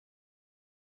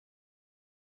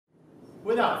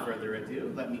Without further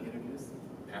ado, let me introduce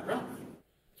Pat Relf.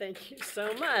 Thank you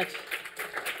so much.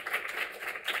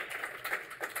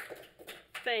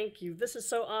 Thank you. This is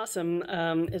so awesome.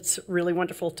 It's really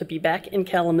wonderful to be back in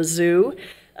Kalamazoo.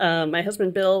 My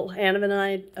husband Bill Hanneman and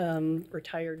I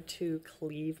retired to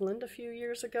Cleveland a few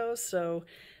years ago, so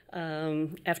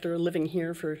after living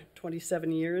here for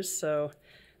 27 years, so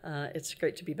it's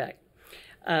great to be back.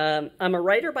 I'm a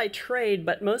writer by trade,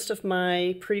 but most of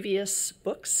my previous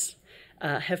books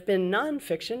have been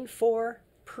nonfiction for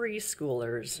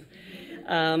preschoolers.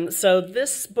 So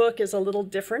this book is a little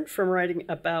different from writing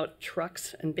about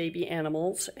trucks and baby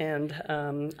animals,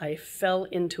 and I fell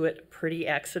into it pretty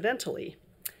accidentally.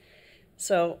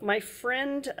 So my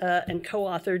friend and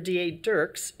co-author D.A.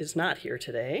 Dirks is not here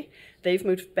today. They've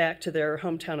moved back to their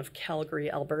hometown of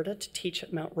Calgary, Alberta, to teach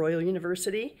at Mount Royal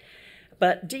University.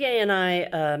 But D.A. and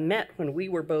I met when we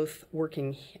were both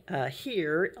working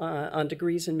here on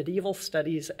degrees in medieval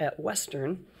studies at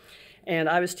Western, and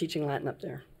I was teaching Latin up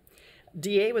there.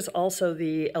 D.A. was also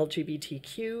the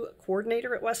LGBTQ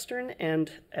coordinator at Western,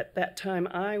 and at that time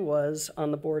I was on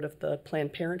the board of the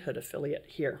Planned Parenthood affiliate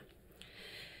here.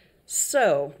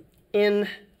 So, in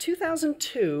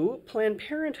 2002, Planned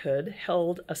Parenthood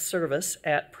held a service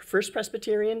at First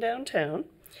Presbyterian downtown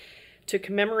to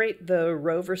commemorate the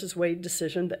Roe v. Wade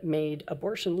decision that made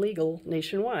abortion legal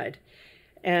nationwide.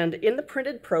 And in the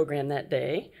printed program that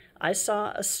day, I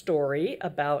saw a story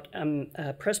about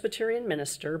a Presbyterian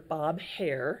minister, Bob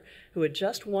Hare, who had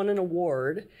just won an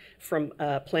award from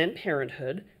Planned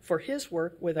Parenthood for his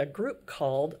work with a group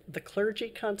called the Clergy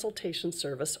Consultation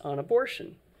Service on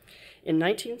Abortion. In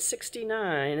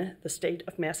 1969, the state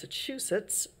of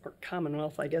Massachusetts, or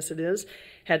Commonwealth I guess it is,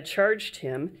 had charged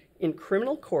him in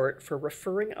criminal court for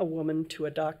referring a woman to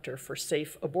a doctor for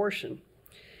safe abortion.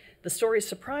 The story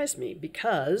surprised me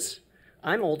because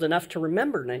I'm old enough to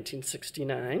remember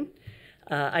 1969.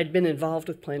 I'd been involved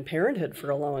with Planned Parenthood for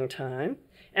a long time,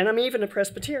 and I'm even a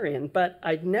Presbyterian, but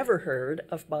I'd never heard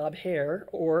of Bob Hare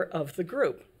or of the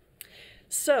group.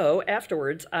 So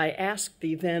afterwards, I asked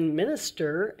the then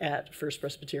minister at First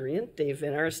Presbyterian, Dave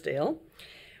Van Arsdale,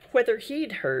 whether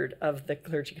he'd heard of the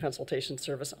Clergy Consultation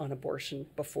Service on Abortion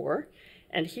before,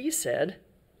 and he said,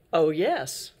 "Oh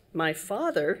yes, my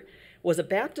father was a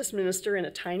Baptist minister in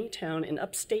a tiny town in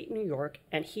upstate New York,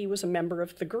 and he was a member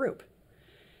of the group."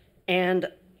 And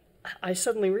I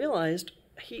suddenly realized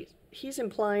he's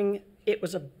implying it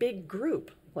was a big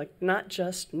group, like not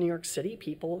just New York City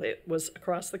people, it was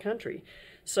across the country.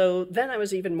 So then I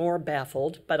was even more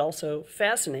baffled, but also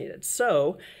fascinated.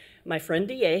 So my friend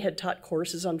D.A. had taught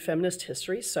courses on feminist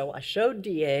history, so I showed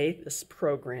D.A. this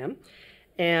program,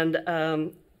 and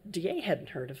D.A. hadn't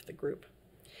heard of the group.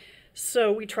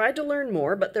 So we tried to learn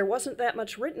more, but there wasn't that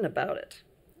much written about it.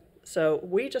 So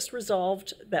we just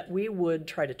resolved that we would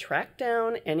try to track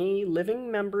down any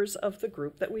living members of the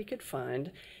group that we could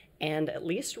find and at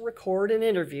least record an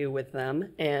interview with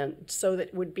them, and so that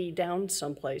it would be down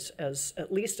someplace as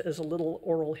at least as a little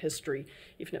oral history,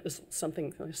 even if it was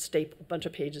something, a bunch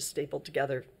of pages stapled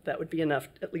together, that would be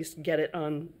enough to at least get it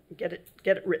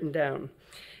written down.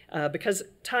 Because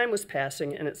time was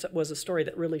passing and it was a story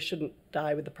that really shouldn't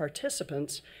die with the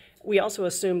participants, we also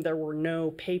assumed there was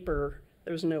no paper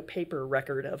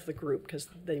record of the group because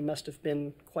they must have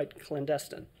been quite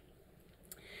clandestine.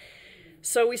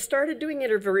 So we started doing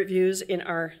interviews in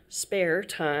our spare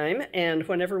time and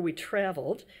whenever we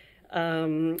traveled.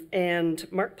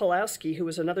 And Mark Pulowski, who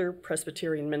was another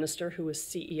Presbyterian minister who was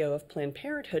CEO of Planned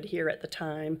Parenthood here at the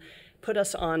time, put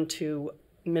us on to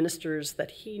ministers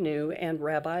that he knew and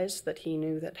rabbis that he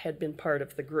knew that had been part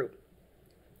of the group.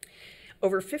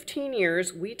 Over 15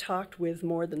 years, we talked with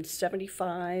more than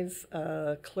 75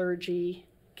 clergy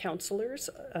counselors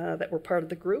that were part of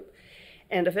the group,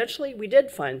 and eventually we did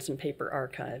find some paper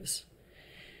archives.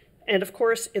 And of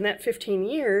course, in that 15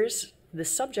 years, the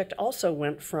subject also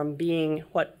went from being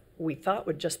what we thought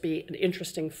would just be an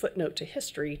interesting footnote to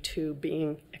history to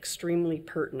being extremely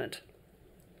pertinent.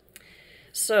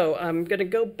 So I'm going to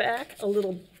go back a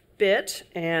little bit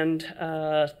and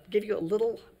give you a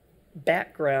little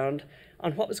background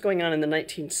on what was going on in the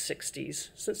 1960s,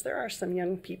 since there are some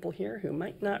young people here who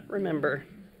might not remember.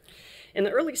 In the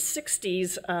early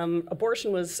 60s,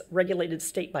 abortion was regulated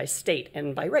state by state,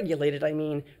 and by regulated I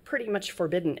mean pretty much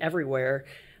forbidden everywhere.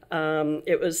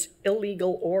 It was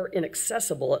illegal or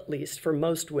inaccessible, at least, for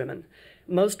most women.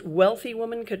 Most wealthy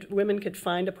women could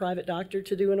find a private doctor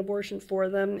to do an abortion for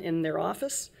them in their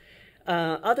office.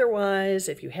 Otherwise,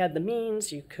 if you had the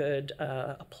means, you could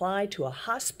apply to a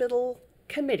hospital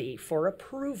committee for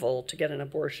approval to get an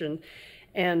abortion.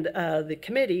 And the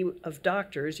committee of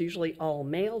doctors, usually all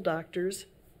male doctors,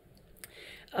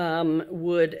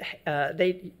 you'd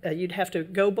have to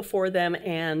go before them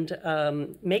and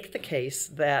make the case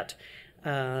that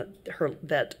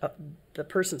the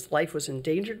person's life was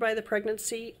endangered by the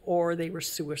pregnancy, or they were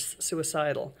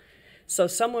suicidal. So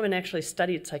some women actually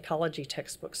studied psychology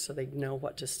textbooks so they'd know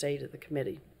what to say to the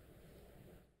committee.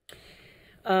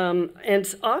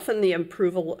 And often the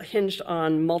approval hinged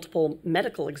on multiple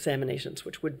medical examinations,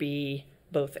 which would be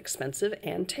both expensive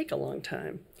and take a long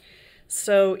time.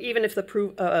 So even if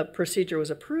the procedure was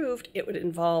approved, it would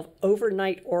involve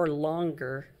overnight or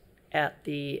longer at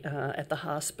the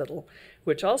hospital,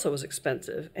 which also was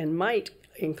expensive and might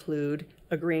include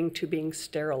agreeing to being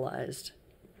sterilized.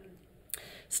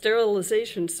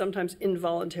 Sterilization, sometimes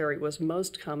involuntary, was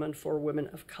most common for women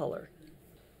of color.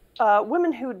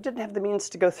 Women who didn't have the means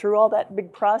to go through all that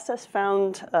big process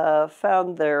found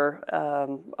their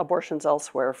abortions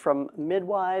elsewhere, from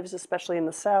midwives, especially in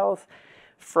the South,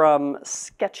 from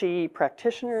sketchy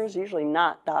practitioners, usually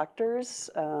not doctors,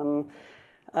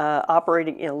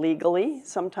 operating illegally,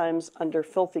 sometimes under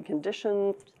filthy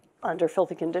conditions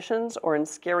or in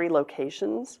scary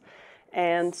locations.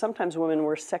 And sometimes women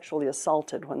were sexually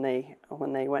assaulted when they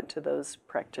went to those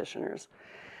practitioners.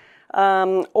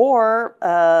 Or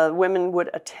women would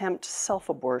attempt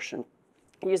self-abortion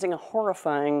using a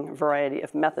horrifying variety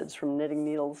of methods, from knitting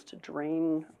needles to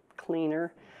drain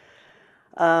cleaner.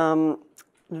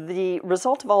 The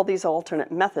result of all these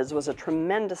alternate methods was a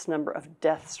tremendous number of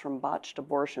deaths from botched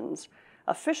abortions.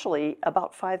 Officially,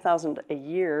 about 5,000 a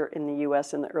year in the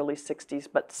US in the early 60s,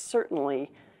 but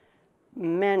certainly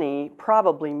many,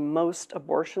 probably most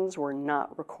abortions were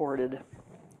not recorded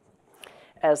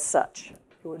as such.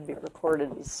 It would be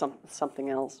recorded as something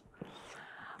else.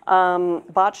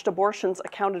 Botched abortions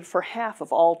accounted for half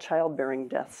of all childbearing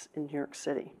deaths in New York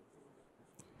City.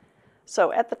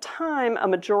 So at the time, a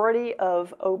majority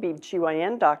of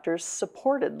OB/GYN doctors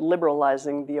supported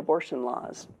liberalizing the abortion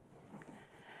laws.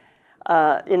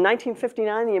 In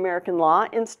 1959, the American Law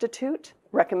Institute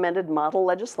recommended model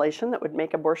legislation that would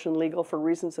make abortion legal for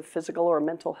reasons of physical or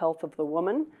mental health of the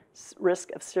woman,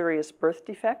 risk of serious birth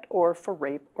defect, or for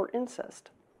rape or incest.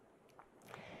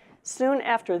 Soon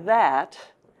after that,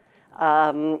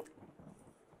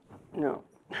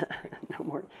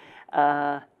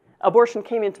 abortion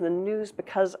came into the news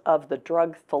because of the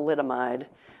drug thalidomide,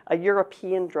 a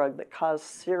European drug that caused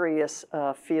serious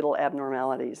fetal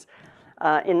abnormalities.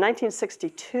 In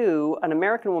 1962, an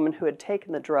American woman who had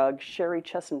taken the drug, Sherry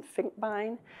Chesson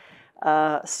Finkbein,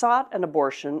 sought an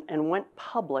abortion and went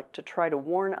public to try to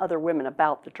warn other women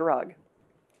about the drug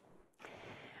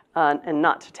and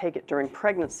not to take it during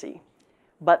pregnancy.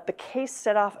 But the case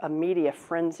set off a media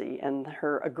frenzy, and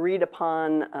her agreed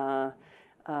upon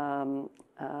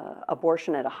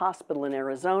abortion at a hospital in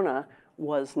Arizona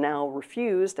was now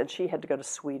refused, and she had to go to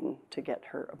Sweden to get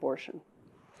her abortion.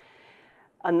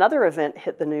 Another event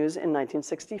hit the news in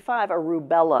 1965, a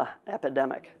rubella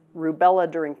epidemic. Rubella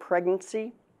during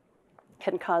pregnancy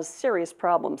can cause serious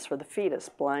problems for the fetus: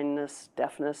 blindness,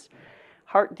 deafness,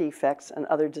 heart defects, and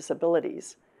other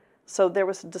disabilities. So there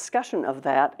was a discussion of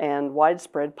that and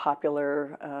widespread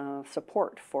popular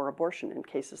support for abortion in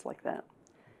cases like that.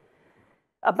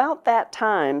 About that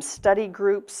time, study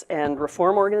groups and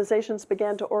reform organizations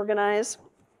began to organize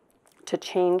to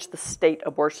change the state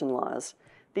abortion laws.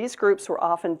 These groups were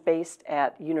often based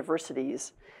at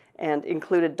universities and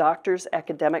included doctors,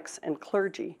 academics, and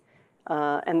clergy.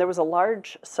 And there was a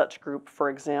large such group, for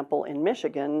example, in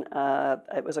Michigan.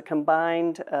 It was a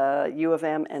combined U of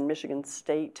M and Michigan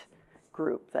State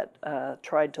group that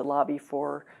tried to lobby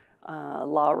for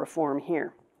law reform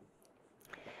here.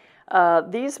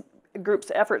 These groups'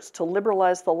 efforts to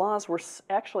liberalize the laws were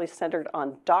actually centered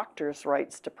on doctors'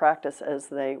 rights to practice as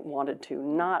they wanted to,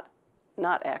 not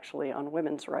actually on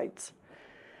women's rights.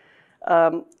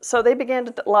 So they began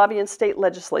to lobby in state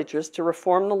legislatures to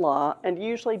reform the law, and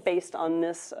usually based on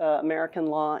this American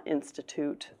Law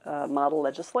Institute model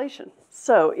legislation.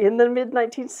 So in the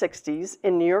mid-1960s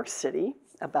in New York City,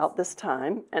 about this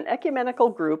time, an ecumenical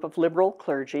group of liberal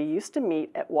clergy used to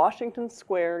meet at Washington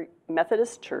Square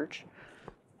Methodist Church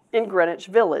in Greenwich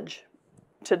Village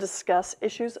to discuss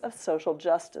issues of social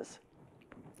justice.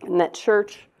 And that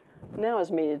church now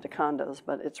is made into condos,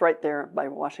 but it's right there by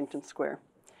Washington Square.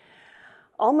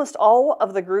 Almost all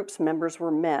of the group's members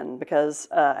were men because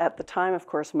at the time, of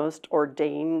course, most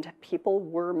ordained people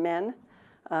were men.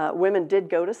 Women did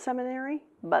go to seminary,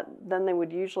 but then they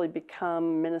would usually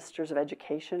become ministers of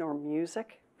education or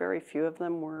music. Very few of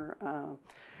them were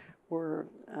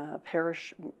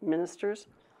parish ministers.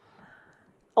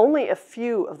 Only a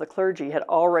few of the clergy had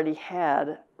already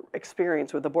had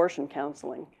experience with abortion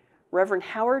counseling. Reverend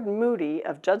Howard Moody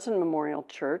of Judson Memorial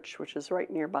Church, which is right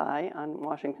nearby on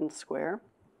Washington Square,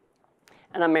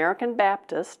 an American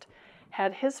Baptist,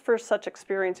 had his first such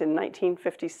experience in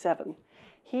 1957.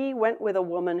 He went with a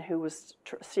woman who was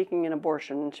seeking an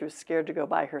abortion, and she was scared to go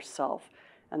by herself.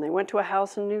 And they went to a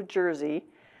house in New Jersey.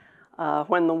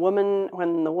 When the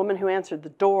woman who answered the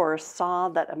door saw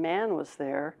that a man was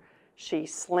there, she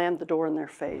slammed the door in their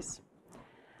face.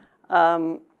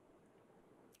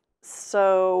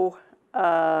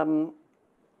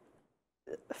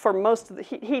 For most of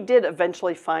he did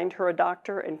eventually find her a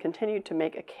doctor and continued to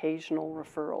make occasional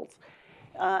referrals.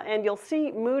 And you'll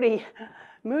see Moody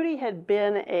had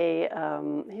been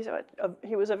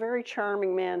he was a very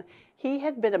charming man. He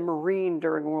had been a Marine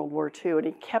during World War II, and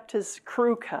he kept his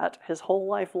crew cut his whole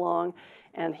life long,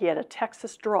 and he had a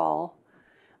Texas drawl.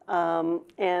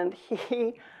 And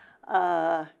he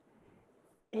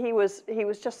was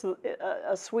just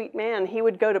a sweet man. He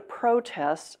would go to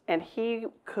protests, and he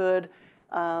could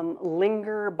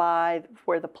linger by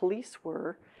where the police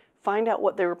were, find out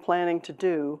what they were planning to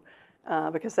do,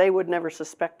 because they would never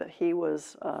suspect that he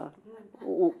was a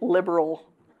liberal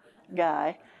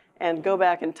guy, and go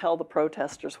back and tell the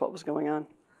protesters what was going on.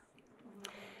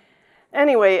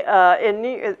 Anyway,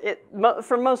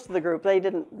 for most of the group, they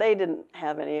didn't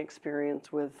have any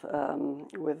experience with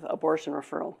abortion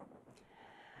referral.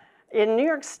 In New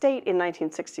York State in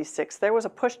 1966, there was a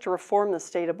push to reform the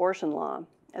state abortion law.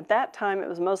 At that time, it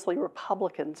was mostly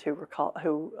Republicans who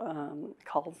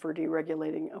called for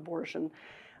deregulating abortion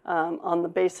on the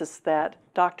basis that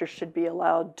doctors should be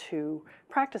allowed to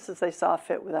practice as they saw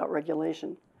fit without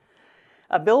regulation.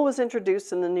 A bill was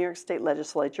introduced in the New York State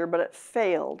legislature, but it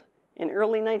failed. In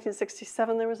early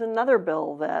 1967, there was another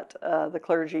bill that the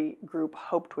clergy group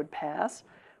hoped would pass.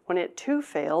 When it too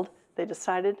failed, they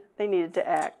decided they needed to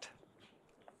act.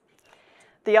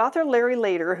 The author Larry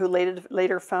Lader, who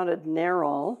later founded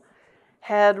NARAL,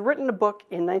 had written a book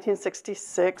in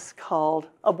 1966 called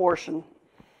Abortion.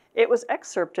 It was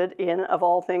excerpted in, of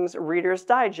all things, Reader's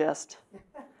Digest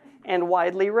and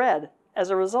widely read. As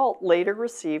a result, Lader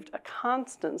received a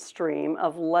constant stream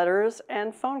of letters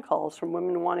and phone calls from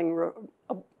women wanting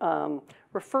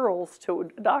referrals to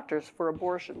doctors for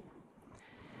abortion.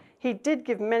 He did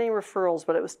give many referrals,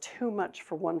 but it was too much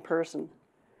for one person.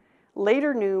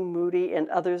 Later knew Moody and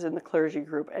others in the clergy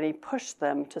group, and he pushed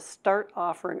them to start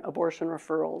offering abortion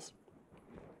referrals.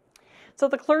 So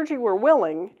the clergy were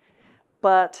willing,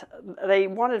 but they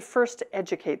wanted first to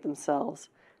educate themselves.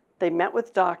 They met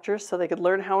with doctors so they could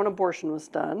learn how an abortion was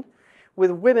done,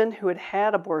 with women who had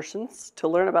had abortions to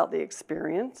learn about the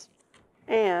experience,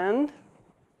 and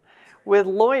with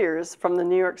lawyers from the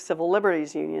New York Civil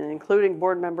Liberties Union, including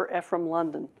board member Ephraim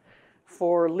London,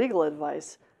 for legal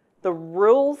advice. The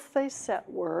rules they set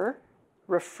were: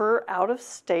 refer out of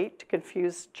state to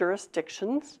confuse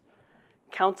jurisdictions,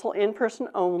 counsel in person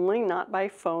only, not by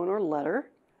phone or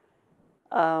letter.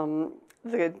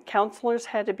 The counselors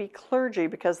had to be clergy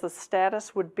because the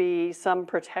status would be some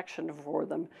protection for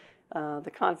them,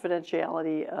 the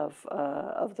confidentiality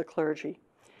of the clergy.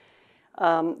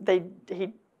 They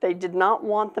did not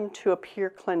want them to appear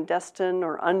clandestine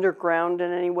or underground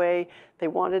in any way. They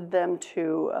wanted them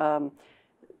to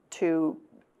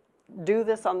do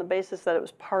this on the basis that it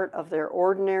was part of their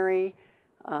ordinary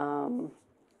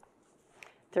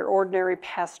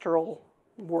pastoral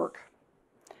work.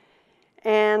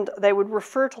 And they would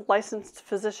refer to licensed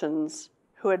physicians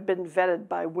who had been vetted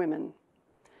by women.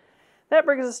 That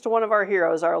brings us to one of our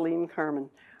heroes, Arlene Carmen.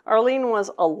 Arlene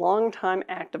was a longtime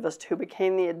activist who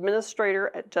became the administrator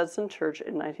at Judson Church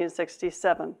in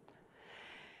 1967.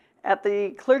 As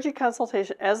the Clergy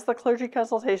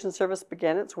Consultation Service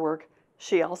began its work,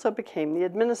 she also became the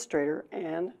administrator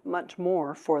and much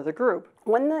more for the group.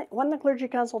 When the Clergy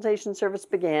Consultation Service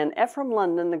began, Ephraim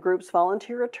London, the group's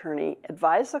volunteer attorney,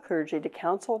 advised the clergy to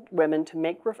counsel women to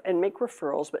make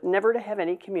referrals, but never to have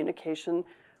any communication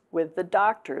with the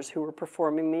doctors who were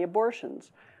performing the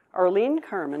abortions. Arlene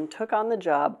Carmen took on the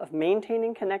job of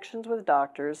maintaining connections with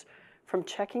doctors, from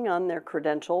checking on their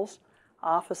credentials,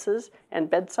 offices,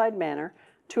 and bedside manner,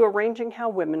 to arranging how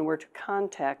women were to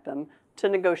contact them, to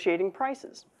negotiating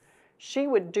prices. She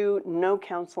would do no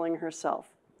counseling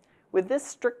herself. With this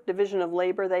strict division of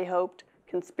labor, they hoped,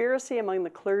 conspiracy among the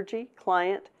clergy,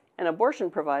 client, and abortion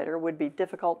provider would be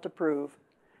difficult to prove.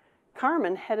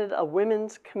 Carmen headed a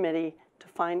women's committee to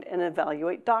find and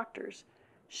evaluate doctors.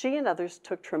 She and others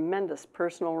took tremendous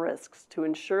personal risks to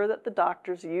ensure that the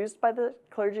doctors used by the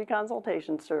Clergy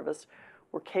Consultation Service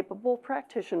were capable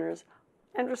practitioners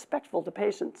and respectful to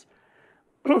patients.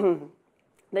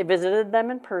 They visited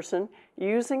them in person,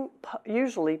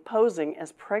 usually posing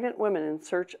as pregnant women in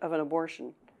search of an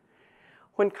abortion.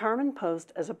 When Carmen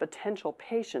posed as a potential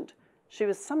patient, she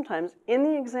was sometimes in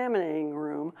the examining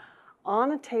room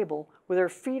on a table with her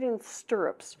feet in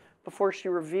stirrups before she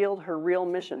revealed her real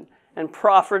mission and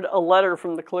proffered a letter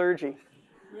from the clergy.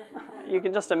 You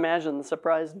can just imagine the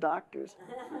surprised doctors.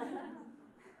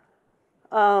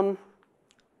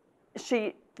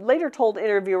 She later told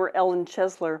interviewer Ellen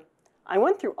Chesler, "I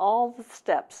went through all the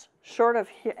steps, short of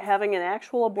having an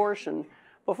actual abortion,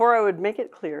 before I would make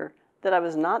it clear that I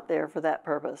was not there for that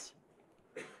purpose.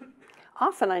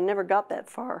 Often I never got that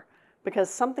far because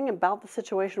something about the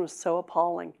situation was so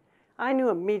appalling. I knew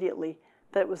immediately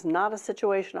that it was not a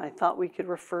situation I thought we could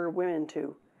refer women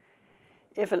to.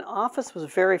 If an office was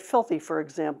very filthy, for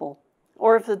example,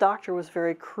 or if the doctor was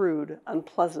very crude,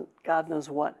 unpleasant, God knows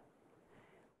what.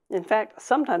 In fact,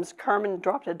 sometimes Carmen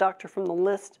dropped a doctor from the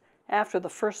list after the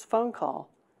first phone call.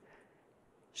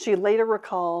 She later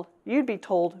recalled, you'd be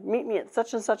told, meet me at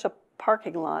such and such a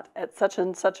parking lot at such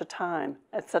and such a time,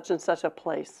 at such and such a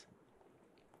place.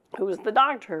 Who's the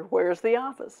doctor? Where's the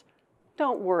office?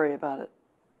 Don't worry about it.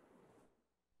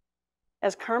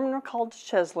 As Carmen recalled to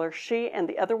Chesler, she and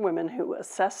the other women who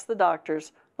assessed the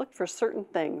doctors looked for certain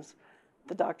things.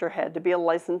 The doctor had to be a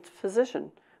licensed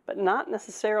physician, but not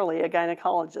necessarily a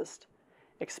gynecologist.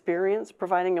 Experience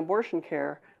providing abortion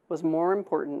care was more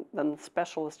important than the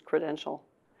specialist credential.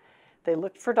 They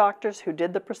looked for doctors who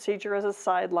did the procedure as a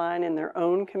sideline in their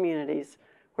own communities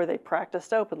where they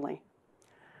practiced openly.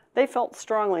 They felt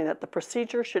strongly that the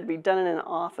procedure should be done in an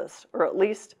office, or at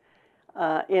least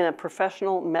in a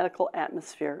professional medical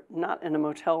atmosphere, not in a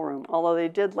motel room. Although they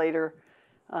did later,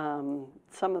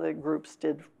 some of the groups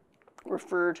did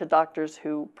refer to doctors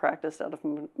who practiced out of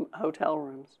hotel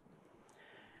rooms.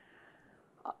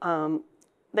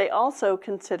 They also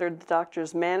considered the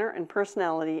doctor's manner and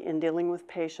personality in dealing with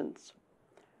patients.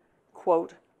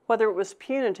 Quote, whether it was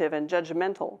punitive and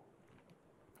judgmental,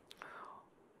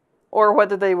 or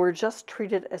whether they were just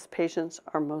treated as patients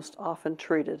are most often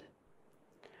treated.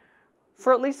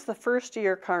 For at least the first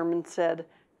year, Carmen said,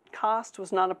 cost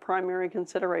was not a primary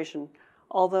consideration,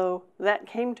 although that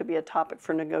came to be a topic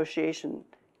for negotiation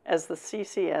as the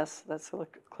CCS, that's the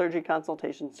Clergy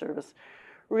Consultation Service,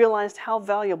 realized how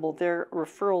valuable their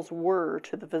referrals were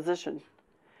to the physician.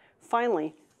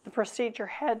 Finally, the procedure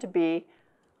had to be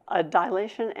a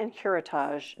dilation and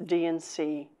curettage,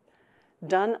 D&C,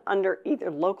 done under either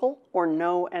local or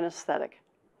no anesthetic.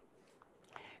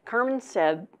 Carmen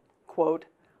said, quote,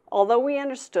 although we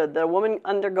understood that a woman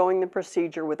undergoing the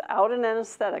procedure without an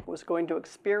anesthetic was going to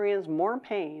experience more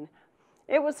pain,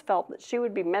 it was felt that she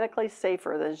would be medically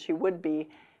safer than she would be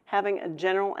having a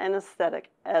general anesthetic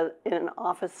in an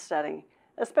office setting,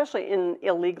 especially in an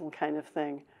illegal kind of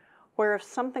thing, where if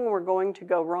something were going to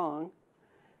go wrong,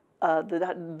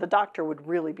 the doctor would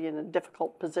really be in a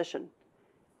difficult position,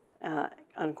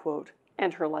 unquote,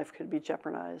 and her life could be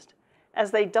jeopardized.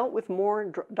 As they dealt with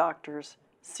more doctors,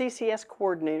 CCS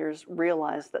coordinators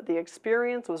realized that the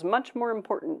experience was much more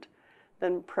important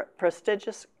than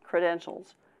prestigious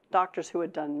credentials. Doctors who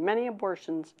had done many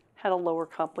abortions had a lower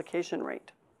complication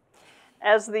rate.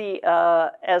 As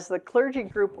the clergy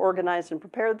group organized and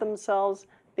prepared themselves,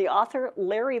 the author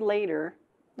Larry Lader,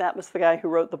 that was the guy who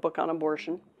wrote the book on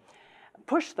abortion,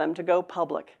 pushed them to go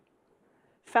public.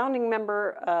 Founding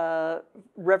member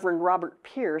Reverend Robert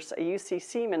Pierce, a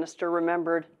UCC minister,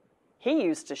 remembered, he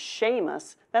used to shame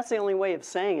us. That's the only way of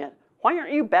saying it. Why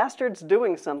aren't you bastards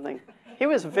doing something? He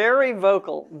was very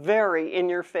vocal, very in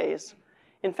your face.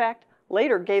 In fact,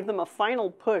 Lader gave them a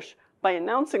final push by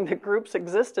announcing the group's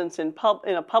existence in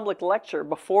a public lecture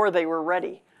before they were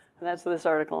ready. And that's this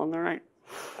article on the right.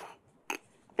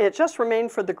 It just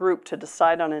remained for the group to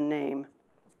decide on a name.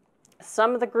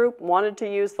 Some of the group wanted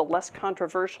to use the less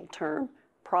controversial term,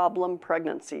 problem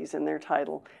pregnancies, in their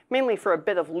title, mainly for a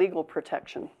bit of legal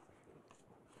protection.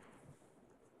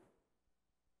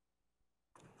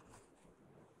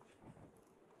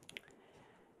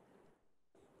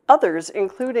 Others,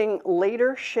 including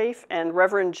Lader, Schaaf, and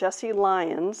Reverend Jesse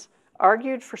Lyons,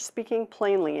 argued for speaking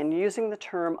plainly and using the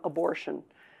term abortion.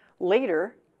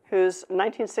 Lader, whose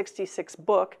 1966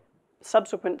 book,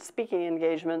 Subsequent Speaking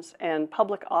Engagements and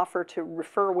Public Offer to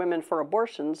Refer Women for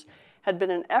Abortions, had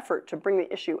been an effort to bring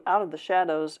the issue out of the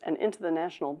shadows and into the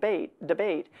national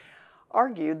debate,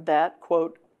 argued that,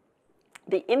 quote,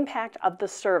 the impact of the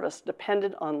service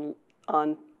depended on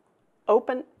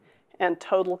open and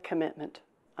total commitment,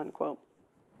 unquote.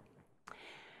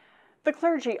 The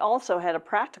clergy also had a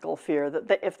practical fear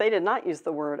that if they did not use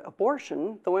the word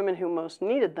abortion, the women who most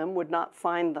needed them would not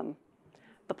find them.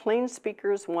 The plain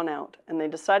speakers won out, and they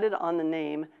decided on the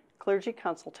name Clergy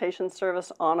Consultation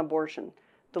Service on Abortion,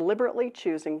 deliberately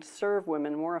choosing to serve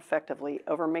women more effectively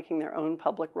over making their own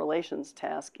public relations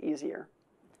task easier.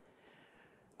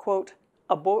 Quote,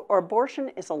 abortion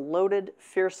is a loaded,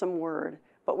 fearsome word,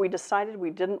 but we decided we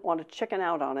didn't want to chicken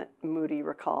out on it, Moody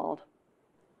recalled.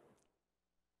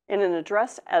 In an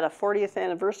address at a 40th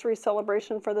anniversary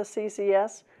celebration for the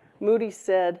CCS, Moody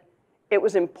said, "It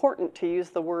was important to use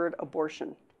the word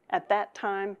abortion. At that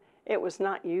time, it was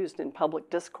not used in public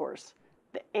discourse.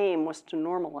 The aim was to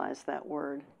normalize that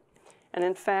word." And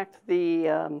in fact, the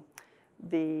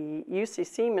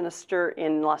UCC minister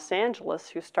in Los Angeles,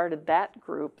 who started that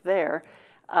group there,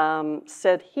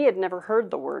 said he had never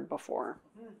heard the word before.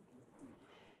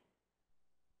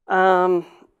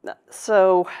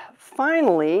 So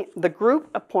finally, the group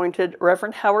appointed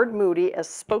Reverend Howard Moody as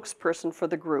spokesperson for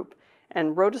the group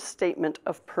and wrote a statement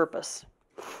of purpose.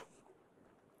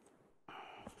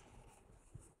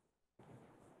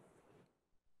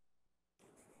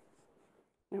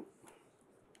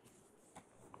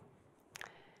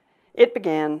 It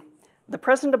began, "The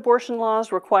present abortion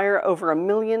laws require over 1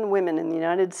 million women in the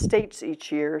United States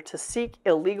each year to seek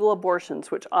illegal abortions,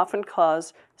 which often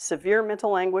cause severe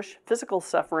mental anguish, physical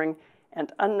suffering,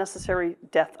 and unnecessary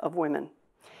death of women.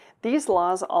 These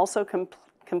laws also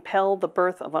compel the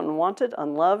birth of unwanted,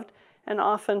 unloved, and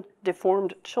often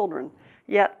deformed children.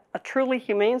 Yet, a truly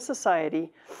humane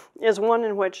society is one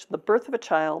in which the birth of a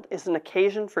child is an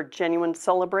occasion for genuine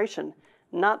celebration,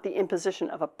 not the imposition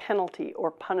of a penalty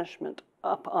or punishment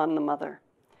upon the mother.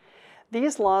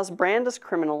 These laws brand as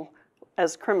criminal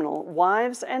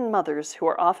wives and mothers who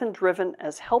are often driven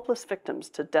as helpless victims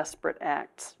to desperate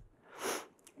acts.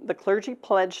 The clergy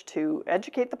pledged to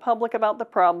educate the public about the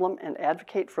problem and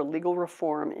advocate for legal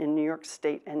reform in New York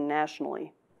State and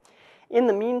nationally. In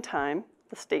the meantime,"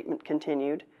 the statement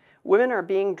continued, "women are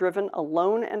being driven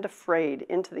alone and afraid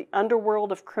into the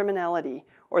underworld of criminality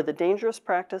or the dangerous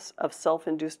practice of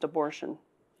self-induced abortion."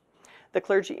 The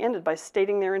clergy ended by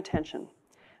stating their intention.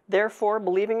 "Therefore,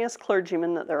 believing as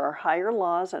clergymen that there are higher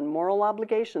laws and moral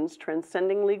obligations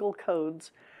transcending legal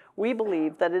codes, we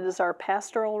believe that it is our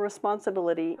pastoral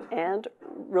responsibility and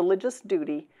religious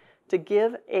duty to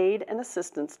give aid and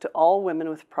assistance to all women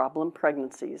with problem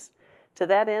pregnancies. To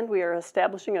that end, we are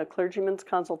establishing a clergyman's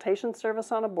consultation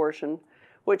service on abortion,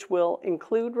 which will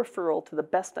include referral to the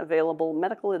best available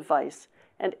medical advice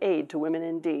and aid to women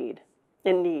in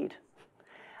need.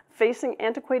 Facing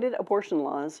antiquated abortion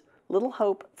laws, little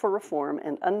hope for reform,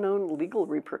 and unknown legal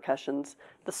repercussions,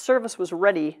 the service was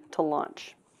ready to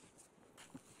launch."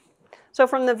 So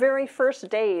from the very first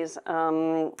days,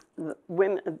 the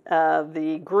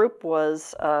group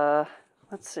was, on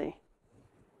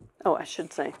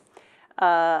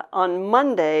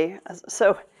Monday,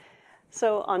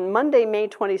 on Monday, May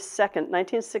 22nd,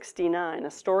 1969,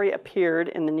 a story appeared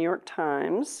in the New York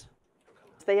Times.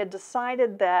 They had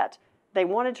decided that they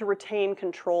wanted to retain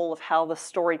control of how the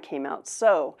story came out.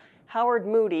 So Howard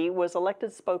Moody was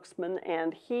elected spokesman,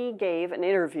 and he gave an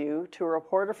interview to a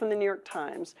reporter from the New York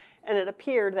Times, and it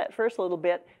appeared, that first little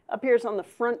bit, appears on the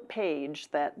front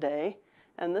page that day,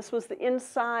 and this was the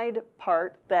inside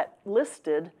part that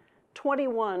listed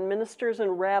 21 ministers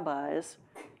and rabbis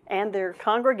and their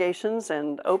congregations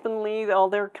and openly all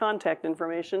their contact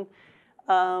information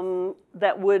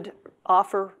that would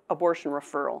offer abortion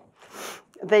referral.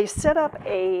 They set up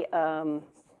a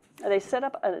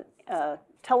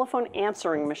telephone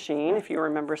answering machine, if you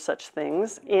remember such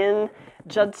things, in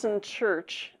Judson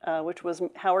Church, which was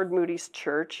Howard Moody's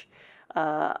church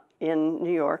in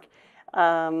New York,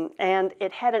 and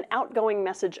it had an outgoing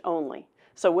message only.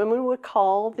 So women would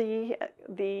call the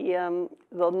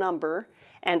number,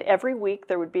 and every week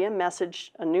there would be a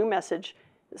new message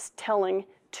telling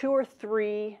 2 or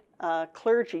 3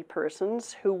 clergy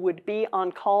persons who would be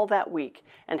on call that week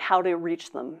and how to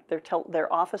reach them,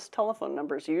 their office telephone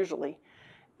numbers usually.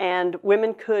 And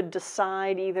women could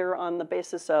decide either on the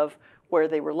basis of where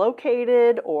they were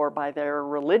located or by their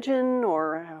religion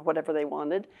or whatever they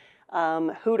wanted,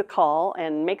 who to call,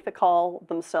 and make the call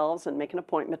themselves and make an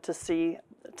appointment to see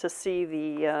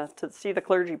the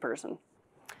clergy person.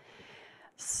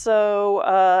 So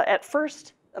at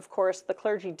first, of course, the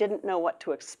clergy didn't know what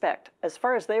to expect. As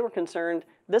far as they were concerned,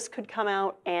 this could come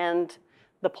out and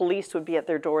the police would be at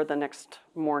their door the next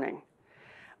morning.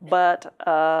 But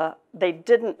they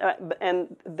didn't,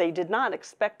 and they did not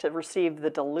expect to receive the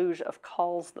deluge of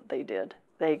calls that they did.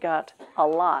 They got a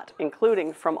lot,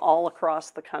 including from all across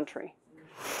the country.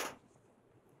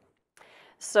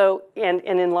 So, and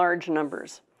in large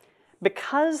numbers.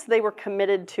 Because they were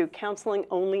committed to counseling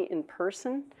only in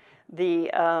person,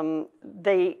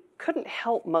 They couldn't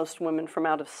help most women from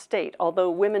out of state, although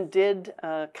women did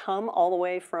come all the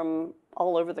way from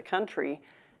all over the country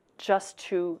just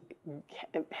to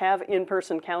have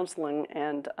in-person counseling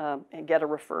and get a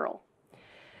referral.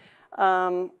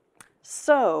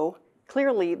 So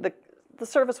clearly the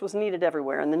service was needed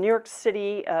everywhere, and the New York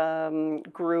City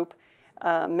group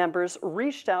members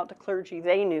reached out to clergy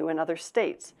they knew in other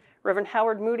states. Reverend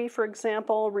Howard Moody, for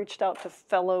example, reached out to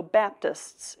fellow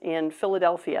Baptists in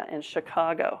Philadelphia and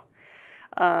Chicago.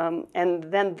 And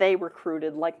then they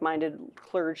recruited like-minded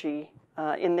clergy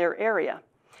in their area.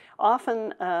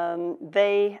 Often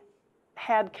they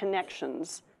had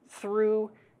connections through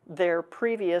their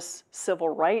previous civil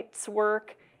rights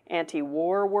work,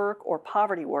 anti-war work, or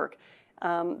poverty work.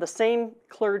 The same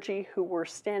clergy who were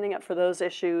standing up for those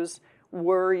issues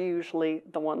were usually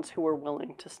the ones who were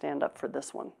willing to stand up for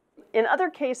this one. In other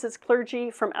cases,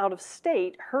 clergy from out of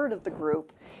state heard of the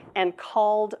group and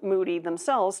called Moody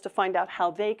themselves to find out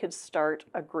how they could start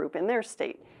a group in their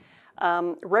state.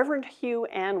 Reverend Hugh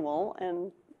Anwell,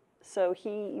 and so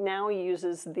he now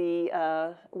uses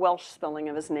the Welsh spelling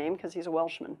of his name because he's a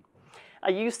Welshman,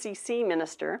 a UCC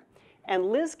minister, and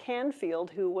Liz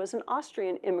Canfield, who was an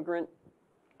Austrian immigrant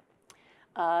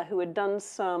who had done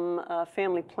some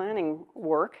family planning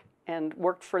work and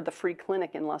worked for the Free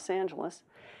Clinic in Los Angeles.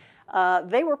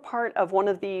 They were part of one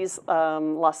of these,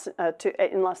 in Los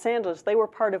Angeles, they were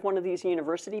part of one of these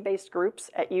university-based groups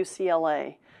at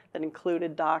UCLA that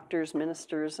included doctors,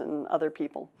 ministers, and other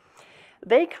people.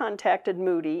 They contacted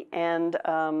Moody, and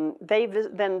they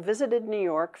then visited New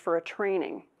York for a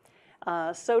training.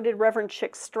 So did Reverend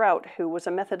Chick Strout, who was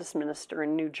a Methodist minister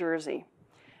in New Jersey.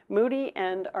 Moody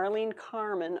and Arlene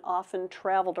Carmen often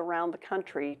traveled around the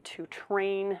country to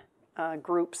train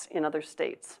groups in other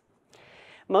states.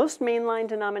 Most mainline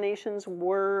denominations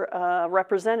were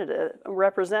represented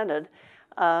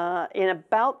in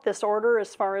about this order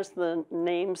as far as the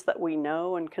names that we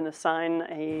know and can assign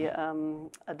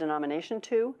a denomination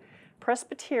to: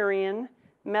 Presbyterian,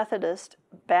 Methodist,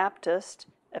 Baptist,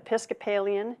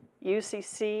 Episcopalian,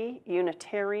 UCC,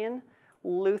 Unitarian,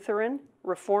 Lutheran,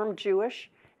 Reformed Jewish,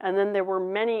 and then there were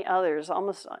many others,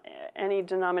 almost any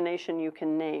denomination you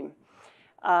can name.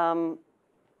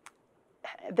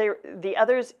 The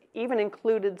others even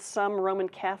included some Roman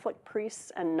Catholic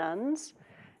priests and nuns.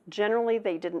 Generally,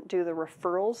 they didn't do the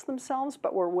referrals themselves,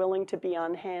 but were willing to be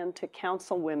on hand to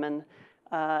counsel women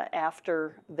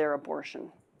after their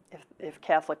abortion, if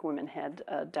Catholic women had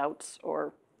doubts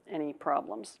or any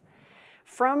problems.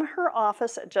 From her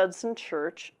office at Judson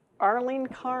Church, Arlene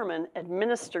Carmen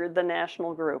administered the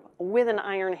national group with an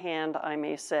iron hand, I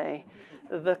may say.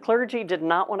 The clergy did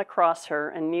not want to cross her,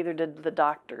 and neither did the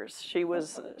doctors. She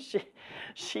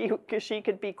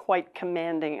could be quite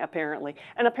commanding, apparently.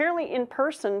 And apparently in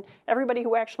person, everybody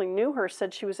who actually knew her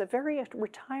said she was a very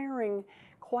retiring,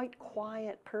 quite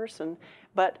quiet person.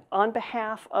 But on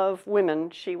behalf of women,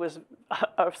 she was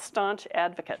a staunch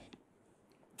advocate.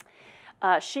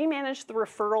 She managed the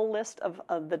referral list of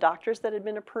the doctors that had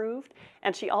been approved,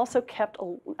 and she also kept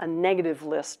a negative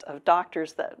list of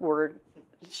doctors that were,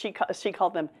 she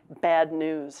called them bad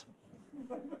news.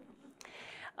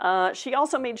 She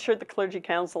also made sure the clergy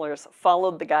counselors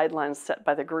followed the guidelines set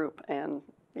by the group, and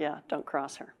yeah, don't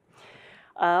cross her.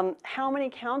 How many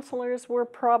counselors were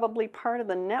probably part of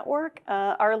the network?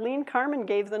 Arlene Carmen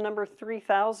gave the number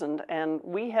 3,000, and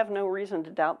we have no reason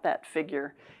to doubt that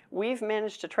figure. We've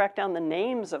managed to track down the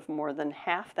names of more than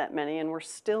half that many, and we're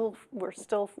still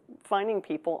finding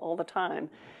people all the time.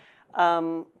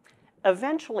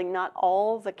 Eventually, not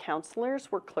all the counselors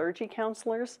were clergy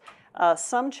counselors.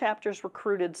 Some chapters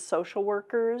recruited social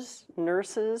workers,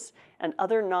 nurses, and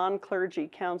other non-clergy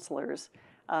counselors.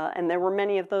 And there were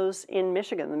many of those in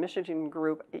Michigan. The Michigan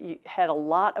group had a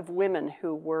lot of women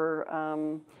who were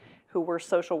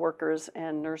social workers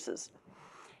and nurses.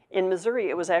 In Missouri,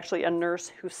 it was actually a nurse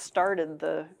who started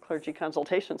the Clergy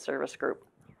Consultation Service group.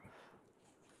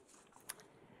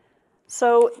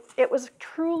 So it was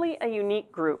truly a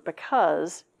unique group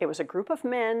because it was a group of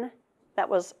men that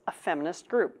was a feminist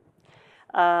group.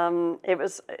 It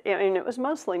was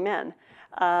mostly men.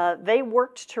 They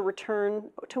worked to return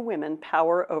to women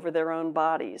power over their own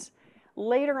bodies.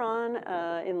 Later on,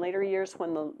 in later years,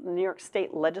 when the New York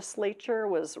State legislature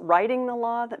was writing the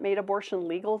law that made abortion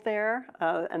legal there,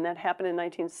 and that happened in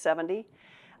 1970,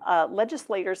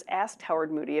 legislators asked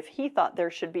Howard Moody if he thought there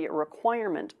should be a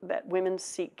requirement that women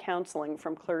seek counseling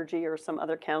from clergy or some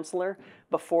other counselor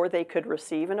before they could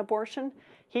receive an abortion.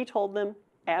 He told them,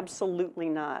 absolutely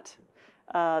not.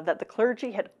 that the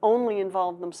clergy had only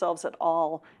involved themselves at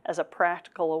all as a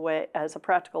practical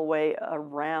way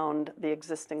around the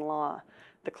existing law.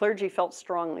 The clergy felt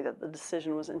strongly that the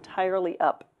decision was entirely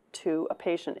up to a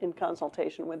patient in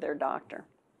consultation with their doctor.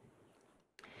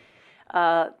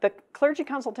 The clergy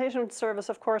consultation service,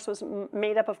 of course, was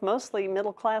made up of mostly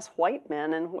middle-class white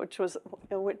men, and which was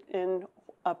in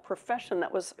a profession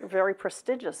that was very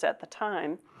prestigious at the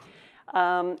time.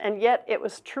 And yet it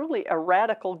was truly a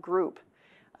radical group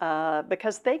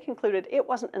because they concluded it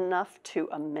wasn't enough to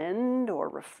amend or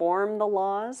reform the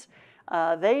laws.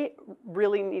 They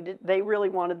really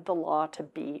wanted the law to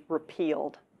be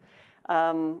repealed.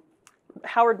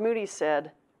 Howard Moody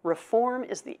said, "Reform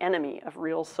is the enemy of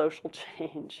real social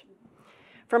change."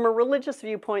 From a religious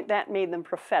viewpoint, that made them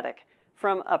prophetic.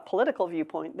 From a political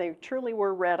viewpoint, they truly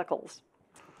were radicals.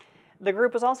 The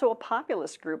group was also a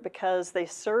populist group because they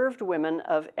served women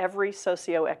of every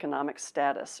socioeconomic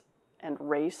status and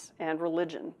race and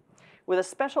religion, with a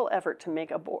special effort to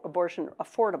make abortion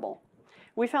affordable.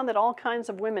 We found that all kinds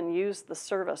of women used the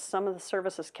service. Some of the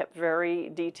services kept very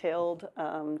detailed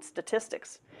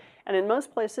statistics. And in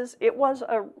most places, it was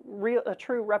a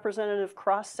true representative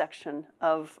cross-section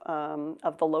of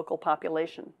the local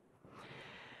population.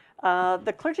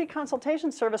 The Clergy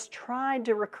Consultation Service tried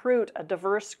to recruit a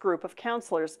diverse group of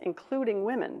counselors, including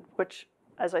women, which,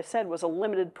 as I said, was a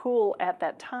limited pool at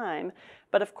that time.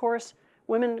 But of course,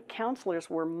 women counselors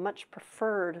were much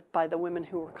preferred by the women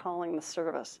who were calling the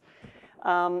service.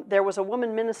 There was a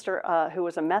woman minister who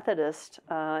was a Methodist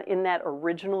in that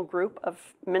original group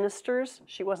of ministers.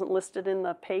 She wasn't listed in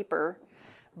the paper,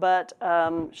 but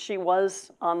she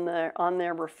was on their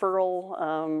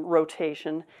referral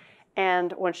rotation.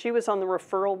 And when she was on the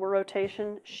referral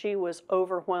rotation, she was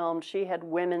overwhelmed. She had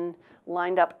women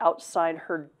lined up outside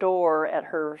her door at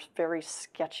her very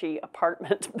sketchy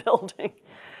apartment building.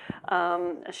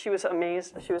 She was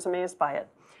amazed by it.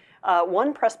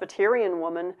 One Presbyterian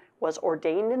woman was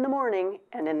ordained in the morning,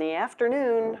 and in the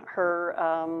afternoon,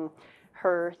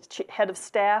 her head of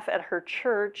staff at her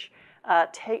church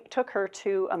took her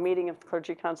to a meeting of the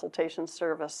Clergy Consultation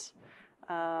Service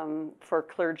for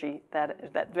clergy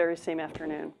that very same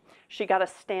afternoon. She got a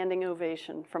standing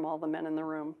ovation from all the men in the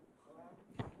room.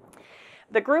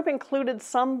 The group included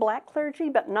some black clergy,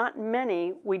 but not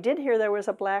many. We did hear there was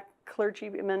a black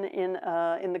clergyman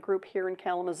in the group here in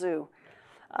Kalamazoo.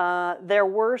 There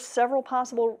were several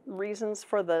possible reasons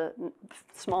for the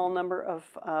small number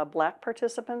of black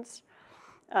participants.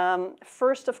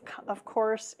 First, of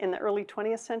course, in the early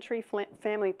 20th century,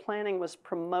 family planning was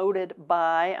promoted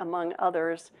by, among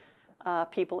others,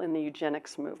 people in the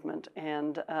eugenics movement,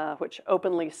 and which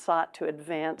openly sought to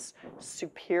advance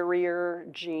superior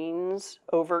genes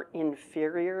over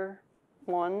inferior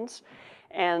ones.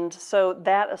 And so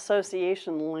that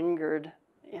association lingered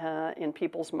in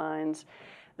people's minds.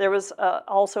 There was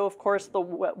also, of course, the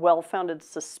well-founded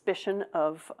suspicion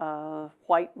of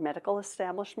white medical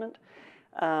establishment.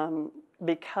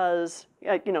 Because,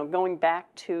 going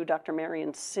back to Dr.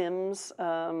 Marion Sims,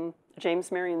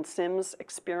 James Marion Sims'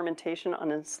 experimentation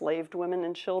on enslaved women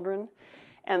and children,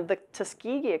 and the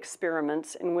Tuskegee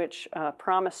experiments in which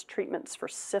promised treatments for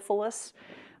syphilis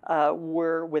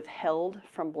were withheld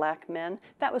from black men,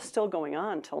 that was still going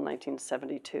on until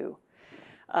 1972.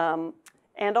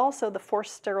 And also the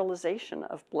forced sterilization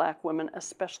of black women,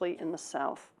 especially in the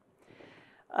South.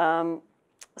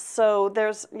 So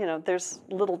there's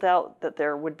little doubt that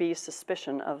there would be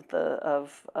suspicion of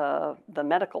the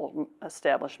medical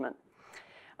establishment.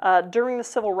 During the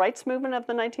civil rights movement of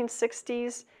the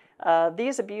 1960s,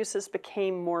 these abuses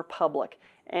became more public,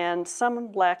 and some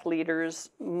black leaders,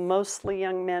 mostly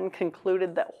young men,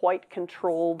 concluded that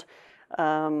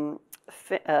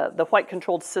the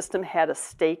white-controlled system had a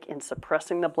stake in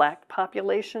suppressing the black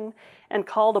population, and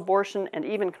called abortion and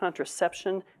even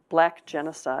contraception black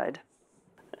genocide.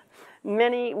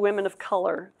 Many women of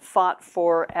color fought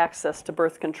for access to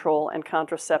birth control and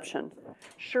contraception.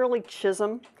 Shirley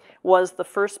Chisholm was the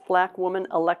first black woman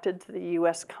elected to the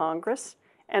U.S. Congress,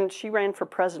 and she ran for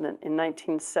president in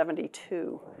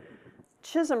 1972.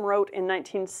 Chisholm wrote in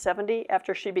 1970,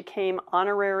 after she became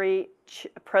honorary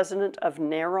president of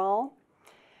NARAL,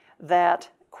 that,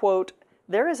 quote,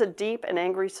 "There is a deep and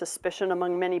angry suspicion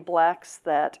among many blacks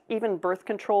that even birth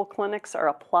control clinics are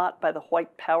a plot by the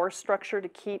white power structure to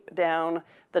keep down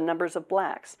the numbers of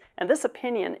blacks. And this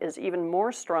opinion is even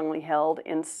more strongly held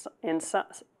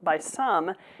by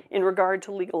some in regard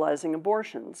to legalizing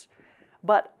abortions.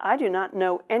 But I do not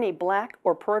know any black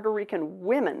or Puerto Rican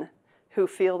women who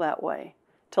feel that way.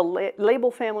 To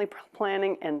label family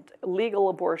planning and legal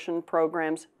abortion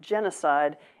programs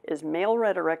genocide is male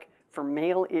rhetoric for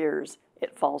male ears.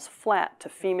 it falls flat to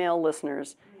female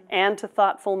listeners and to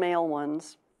thoughtful male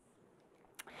ones.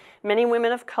 Many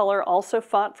women of color also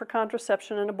fought for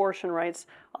contraception and abortion rights,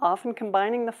 often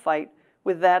combining the fight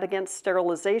with that against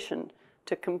sterilization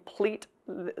to complete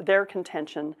their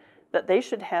contention that they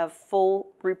should have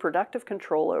full reproductive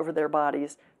control over their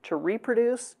bodies to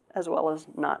reproduce as well as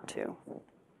not to.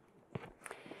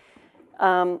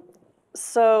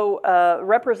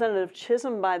 Representative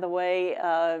Chisholm, by the way,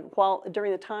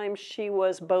 during the time she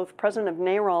was both president of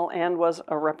NARAL and was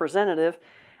a representative,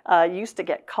 used to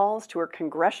get calls to her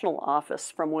congressional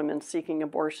office from women seeking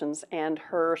abortions, and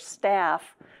her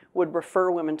staff would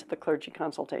refer women to the Clergy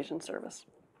Consultation Service.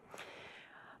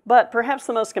 But perhaps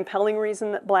the most compelling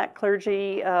reason that black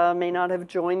clergy may not have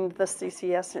joined the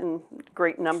CCS in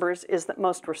great numbers is that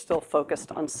most were still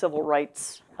focused on civil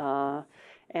rights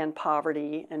and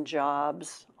poverty and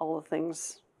jobs, all the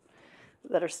things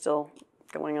that are still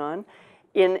going on.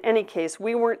 In any case,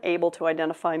 we weren't able to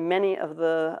identify many of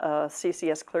the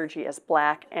CCS clergy as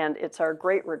black, and it's our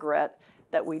great regret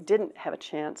that we didn't have a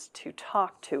chance to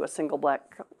talk to a single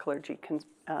black clergy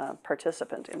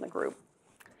participant in the group.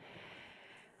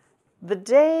 The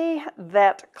day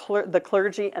that the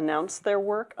clergy announced their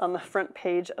work on the front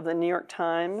page of the New York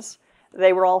Times,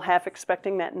 they were all half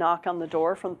expecting that knock on the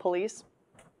door from the police.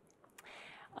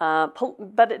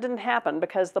 But it didn't happen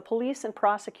because the police and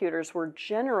prosecutors were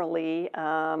generally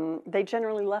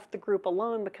left the group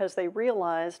alone because they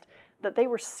realized that they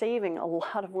were saving a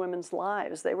lot of women's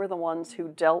lives. They were the ones who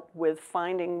dealt with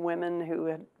finding women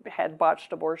who had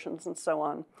botched abortions and so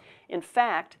on. In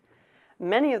fact,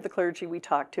 many of the clergy we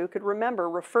talked to could remember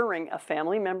referring a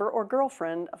family member or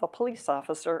girlfriend of a police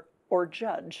officer or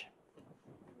judge.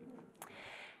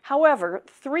 However,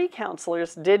 3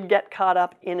 counselors did get caught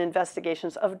up in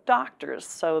investigations of doctors,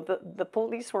 so the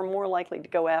police were more likely to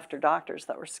go after doctors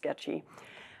that were sketchy.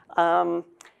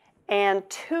 And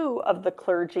 2 of the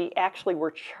clergy actually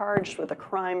were charged with a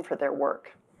crime for their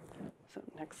work. So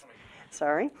next,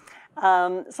 sorry.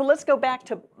 So let's go back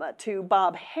to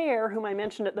Bob Hare, whom I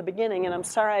mentioned at the beginning, and I'm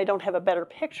sorry I don't have a better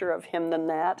picture of him than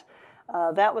that.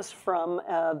 That was from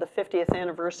the 50th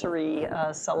anniversary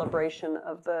celebration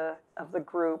of the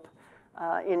group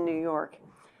in New York.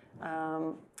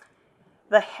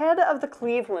 The head of the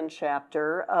Cleveland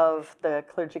chapter of the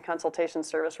Clergy Consultation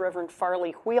Service, Reverend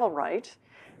Farley Wheelwright,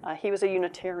 he was a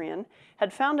Unitarian,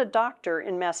 had found a doctor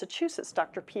in Massachusetts,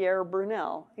 Dr. Pierre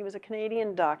Brunel. He was a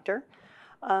Canadian doctor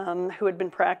who had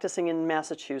been practicing in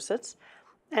Massachusetts,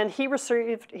 and he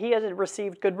had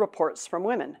received good reports from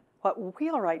women. What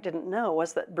Wheelwright didn't know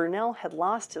was that Brunel had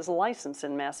lost his license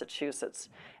in Massachusetts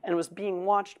and was being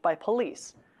watched by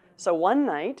police. So one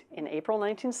night in April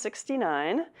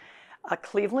 1969, a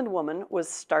Cleveland woman was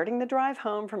starting the drive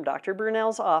home from Dr.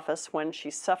 Brunel's office when she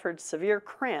suffered severe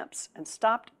cramps and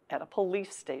stopped at a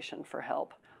police station for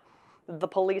help. The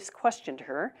police questioned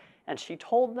her, and she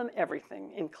told them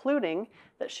everything, including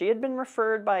that she had been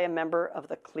referred by a member of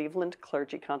the Cleveland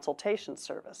Clergy Consultation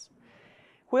Service.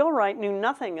 Wheelwright knew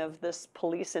nothing of this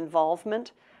police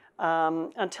involvement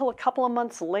until a couple of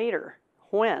months later,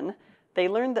 when they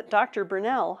learned that Dr.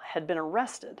 Brunel had been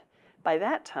arrested. By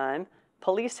that time,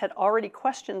 police had already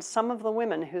questioned some of the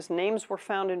women whose names were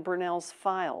found in Brunel's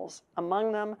files,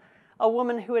 among them a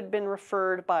woman who had been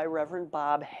referred by Reverend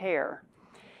Bob Hare.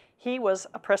 He was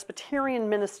a Presbyterian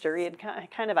minister. He had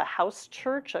kind of a house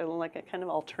church, like a kind of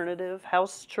alternative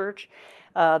house church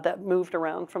that moved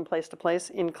around from place to place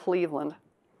in Cleveland.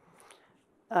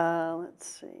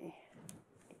 Let's see.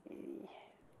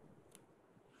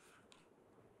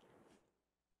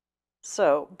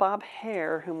 So Bob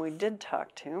Hare, whom we did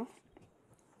talk to,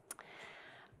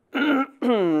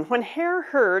 when Hare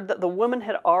heard that the woman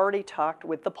had already talked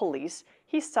with the police,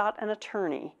 he sought an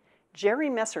attorney. Jerry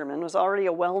Messerman was already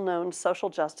a well-known social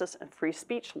justice and free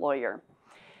speech lawyer.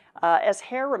 As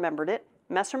Hare remembered it,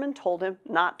 Messerman told him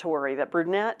not to worry, that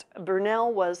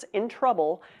Brunel was in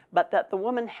trouble, but that the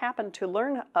woman happened to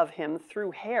learn of him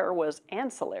through Hare was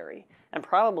ancillary and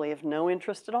probably of no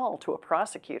interest at all to a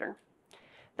prosecutor.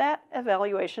 That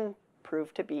evaluation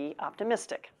proved to be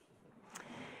optimistic.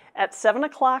 At 7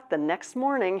 o'clock the next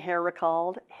morning, Hare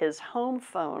recalled, his home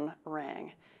phone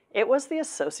rang. It was the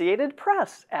Associated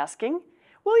Press asking,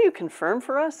 "Will you confirm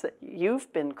for us that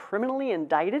you've been criminally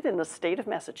indicted in the state of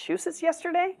Massachusetts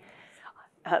yesterday?"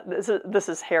 This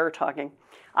is Hare talking.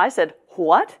 I said,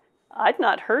 "What?" I'd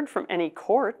not heard from any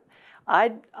court.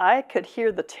 I could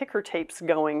hear the ticker tapes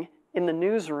going in the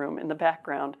newsroom in the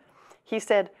background. He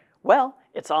said, "Well,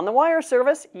 it's on the wire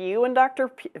service, you and Dr.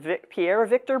 Pierre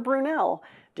Victor Brunel.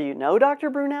 Do you know Dr.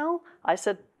 Brunel?" I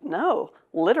said, "No,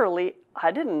 literally,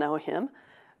 I didn't know him.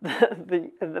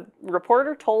 The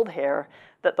reporter told Hare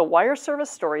that the wire service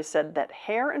story said that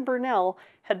Hare and Brunel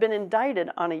had been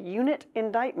indicted on a unit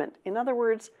indictment. In other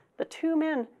words, the two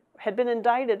men had been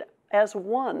indicted as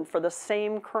one for the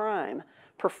same crime,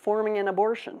 performing an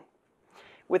abortion,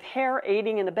 with Hare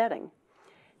aiding and abetting.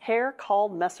 Hare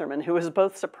called Messerman, who was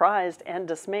both surprised and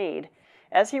dismayed.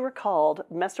 As he recalled,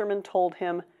 Messerman told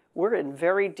him, "We're in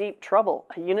very deep trouble.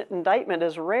 A unit indictment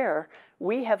is rare.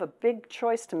 We have a big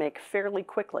choice to make fairly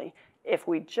quickly. If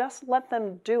we just let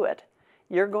them do it,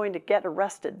 you're going to get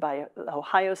arrested by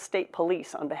Ohio State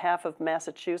Police on behalf of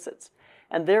Massachusetts.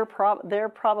 And they're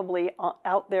probably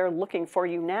out there looking for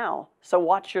you now, so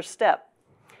watch your step."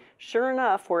 Sure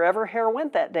enough, wherever Hare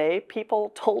went that day, people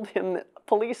told him that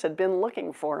police had been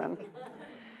looking for him.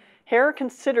 Hare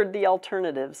considered the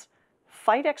alternatives: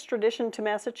 fight extradition to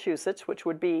Massachusetts, which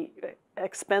would be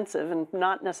expensive and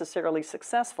not necessarily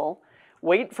successful,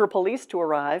 wait for police to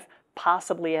arrive,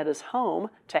 possibly at his home,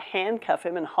 to handcuff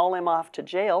him and haul him off to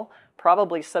jail,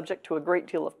 probably subject to a great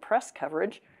deal of press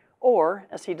coverage, or,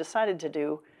 as he decided to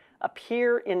do,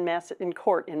 appear in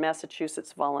court in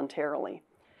Massachusetts voluntarily.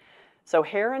 So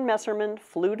Hare and Messerman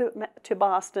flew to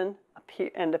Boston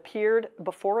and appeared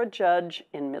before a judge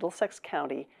in Middlesex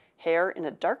County, Hare in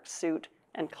a dark suit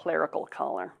and clerical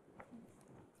collar.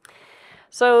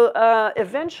 So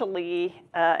eventually,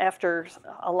 after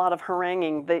a lot of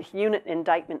haranguing, the unit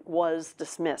indictment was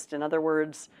dismissed. In other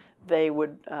words, they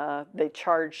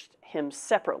charged him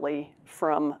separately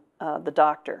from the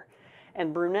doctor.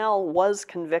 And Brunel was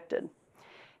convicted.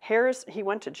 He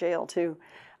went to jail too.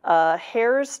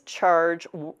 Hare's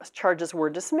charges were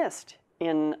dismissed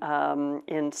in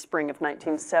spring of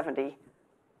 1970,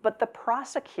 but the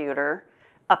prosecutor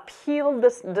appealed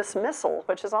this dismissal,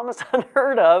 which is almost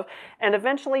unheard of, and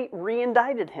eventually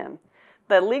re-indicted him.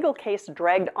 The legal case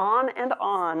dragged on and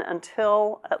on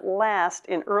until, at last,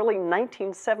 in early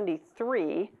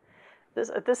 1973,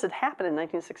 this had happened in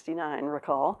 1969,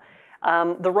 recall,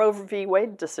 the Roe v.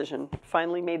 Wade decision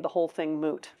finally made the whole thing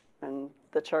moot. And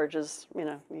the charges,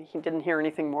 he didn't hear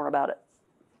anything more about it.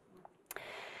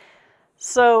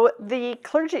 So the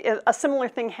clergy, a similar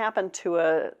thing happened to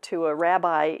a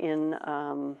rabbi in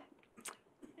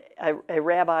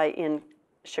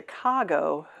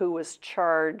Chicago who was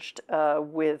charged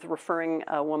with referring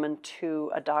a woman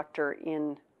to a doctor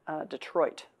in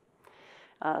Detroit.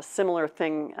 Similar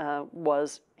thing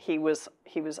was he was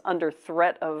under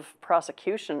threat of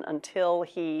prosecution until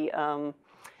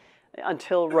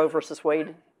Roe versus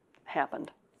Wade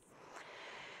happened.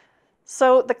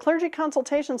 So the Clergy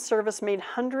Consultation Service made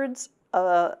hundreds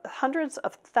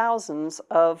of thousands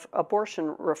of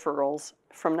abortion referrals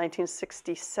from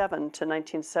 1967 to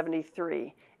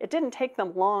 1973. It didn't take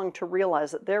them long to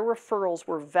realize that their referrals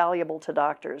were valuable to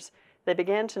doctors. They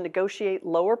began to negotiate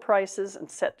lower prices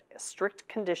and set strict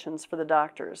conditions for the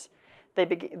doctors. They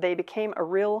became a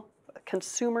real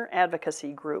consumer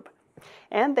advocacy group,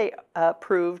 and they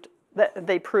proved that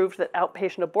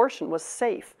outpatient abortion was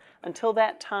safe. Until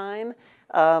that time,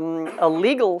 a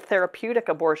legal therapeutic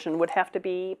abortion would have to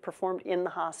be performed in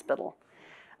the hospital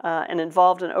and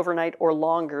involved an overnight or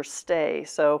longer stay.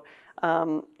 So,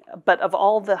 but of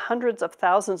all the hundreds of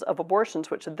thousands of abortions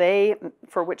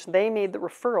for which they made the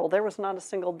referral, there was not a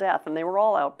single death, and they were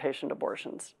all outpatient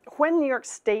abortions. When New York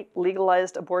State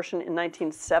legalized abortion in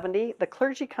 1970, the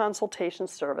Clergy Consultation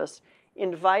Service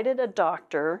invited a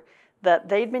doctor that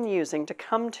they'd been using to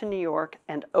come to New York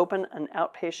and open an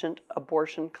outpatient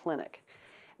abortion clinic.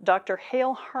 Dr.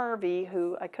 Hale Harvey,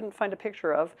 who I couldn't find a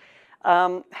picture of,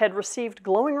 had received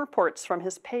glowing reports from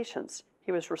his patients.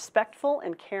 He was respectful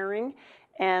and caring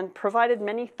and provided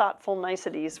many thoughtful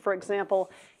niceties. For example,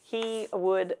 he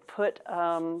would put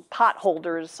pot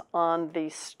holders on the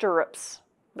stirrups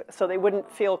so they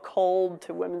wouldn't feel cold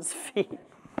to women's feet.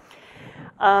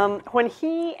 When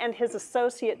he and his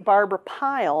associate Barbara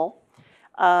Pyle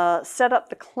set up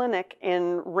the clinic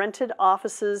in rented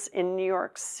offices in New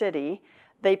York City,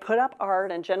 they put up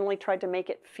art and generally tried to make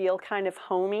it feel kind of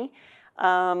homey.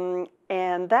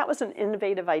 And that was an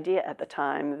innovative idea at the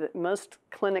time. Most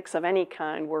clinics of any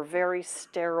kind were very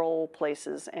sterile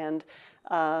places, and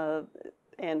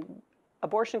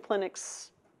abortion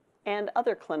clinics and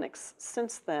other clinics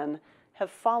since then have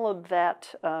followed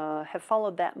that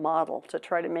model to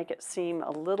try to make it seem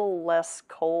a little less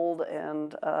cold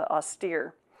and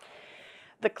austere.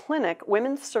 The clinic,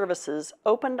 Women's Services,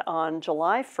 opened on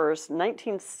July 1st,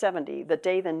 1970, the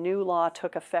day the new law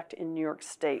took effect in New York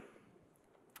State.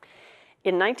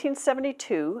 In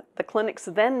 1972, the clinic's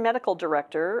then medical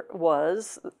director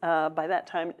was, by that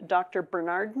time, Dr.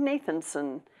 Bernard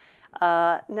Nathanson.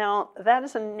 Now, that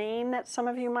is a name that some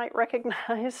of you might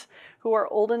recognize who are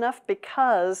old enough,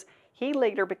 because he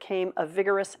later became a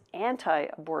vigorous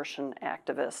anti-abortion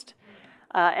activist,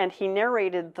 and he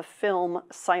narrated the film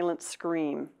Silent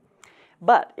Scream.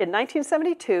 But in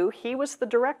 1972, he was the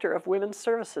director of Women's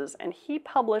Services, and he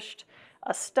published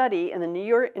a study in the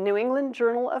New England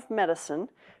Journal of Medicine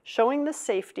showing the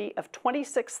safety of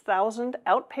 26,000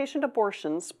 outpatient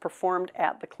abortions performed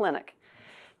at the clinic.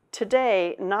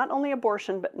 Today, not only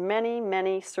abortion, but many,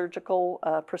 many surgical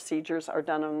procedures are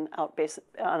done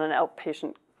on an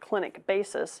outpatient clinic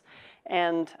basis.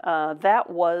 And that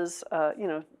was,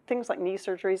 things like knee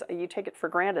surgeries, you take it for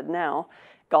granted now,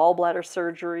 gallbladder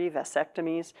surgery,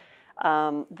 vasectomies.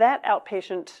 That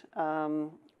outpatient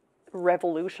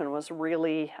revolution was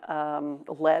really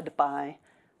led by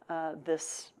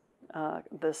this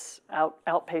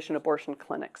outpatient abortion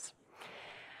clinics.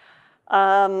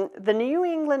 The New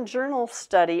England Journal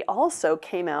study also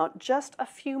came out just a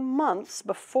few months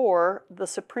before the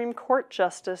Supreme Court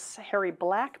Justice Harry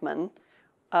Blackmun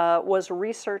was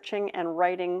researching and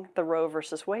writing the Roe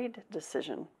versus Wade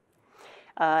decision.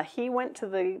 He went to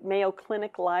the Mayo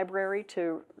Clinic library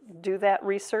to do that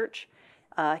research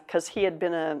because he had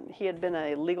been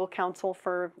a legal counsel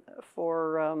for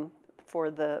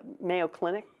the Mayo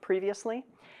Clinic previously.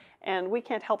 And we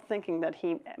can't help thinking that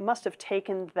he must have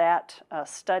taken that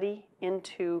study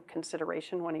into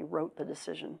consideration when he wrote the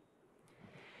decision.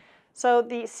 So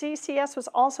the CCS was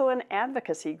also an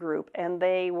advocacy group, and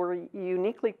they were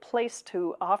uniquely placed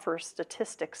to offer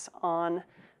statistics on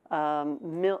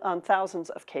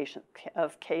thousands of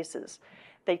cases.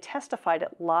 They testified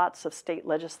at lots of state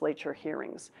legislature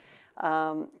hearings,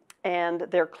 and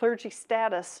their clergy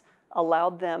status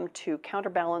allowed them to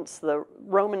counterbalance the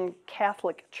Roman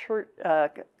Catholic Church,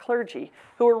 clergy,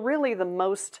 who were really the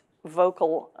most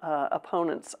vocal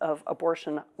opponents of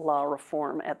abortion law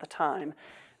reform at the time.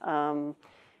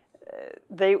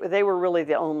 They were really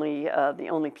the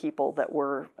only people that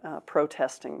were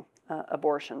protesting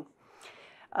abortion.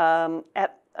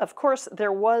 Of course,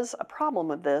 there was a problem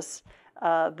with this.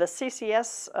 The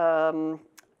CCS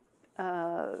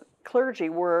clergy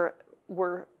were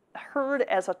heard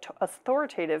as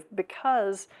authoritative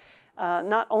because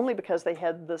not only because they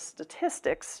had the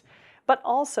statistics, but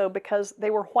also because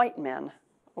they were white men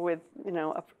with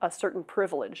a certain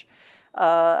privilege,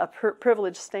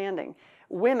 privileged standing.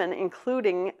 Women,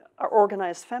 including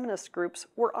organized feminist groups,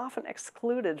 were often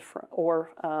excluded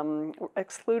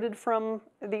from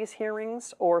these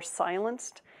hearings or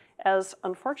silenced, as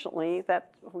unfortunately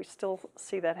that we still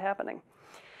see that happening.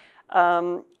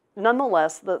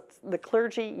 Nonetheless, the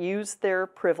clergy used their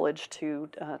privilege to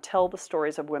tell the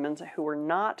stories of women who were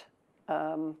not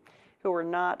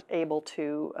able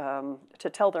to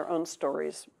tell their own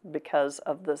stories because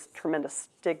of this tremendous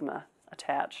stigma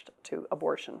attached to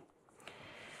abortion.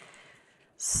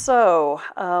 So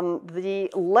the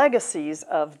legacies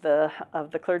of the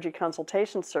Clergy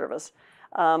Consultation Service.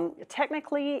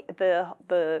 Technically,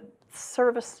 the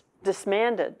service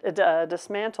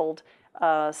dismantled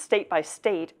state by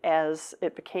state as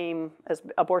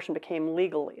abortion became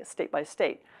legal state by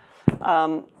state.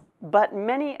 But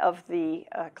many of the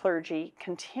clergy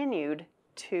continued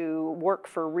to work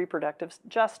for reproductive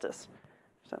justice.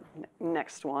 So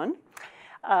next one.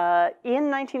 In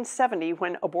 1970,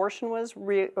 when abortion was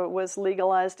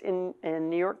legalized in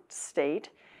New York State,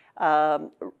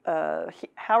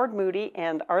 Howard Moody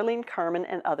and Arlene Carmen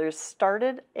and others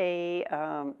started a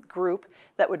group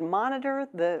that would monitor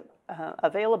the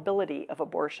availability of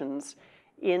abortions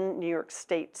in New York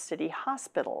State city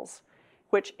hospitals,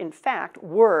 which in fact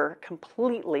were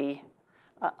completely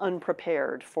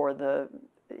unprepared for the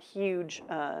huge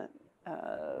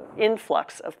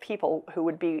influx of people who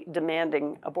would be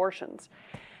demanding abortions.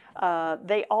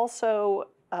 They also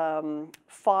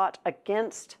fought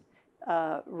against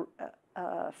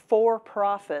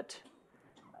for-profit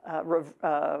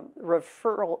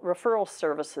referral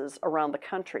services around the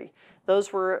country.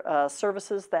 Those were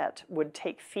services that would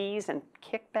take fees and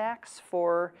kickbacks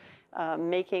for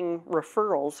making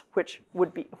referrals, which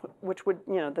would the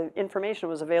information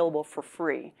was available for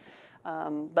free,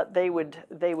 but they would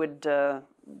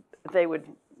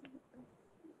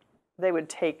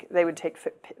take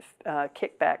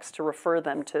kickbacks to refer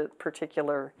them to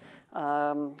particular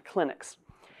clinics.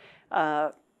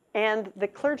 And the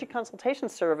Clergy Consultation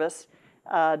Service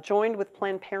joined with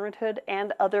Planned Parenthood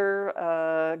and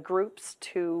other groups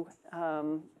to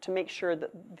make sure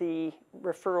that the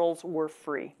referrals were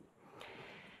free.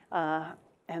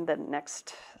 And then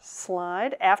next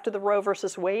slide. After the Roe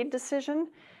versus Wade decision,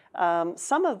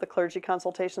 some of the Clergy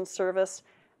Consultation Service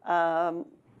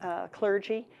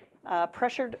clergy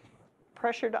pressured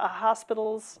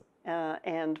hospitals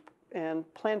and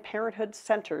Planned Parenthood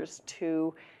centers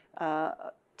to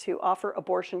offer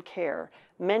abortion care.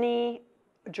 Many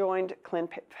joined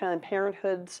Planned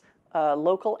Parenthood's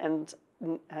local and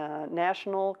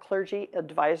national clergy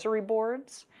advisory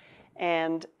boards,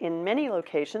 and in many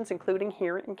locations, including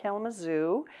here in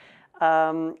Kalamazoo,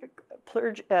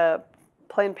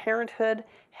 Planned Parenthood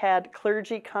had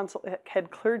clergy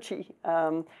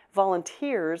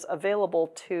volunteers available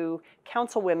to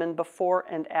counsel women before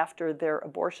and after their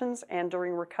abortions and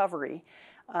during recovery,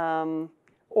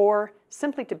 or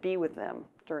simply to be with them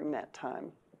during that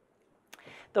time.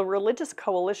 The Religious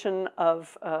Coalition on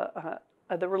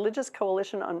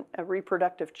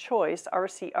Reproductive Choice,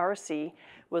 RCRC,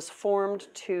 was formed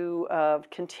to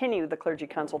continue the clergy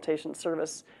consultation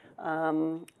service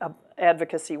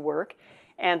advocacy work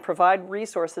and provide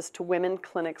resources to women,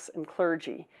 clinics, and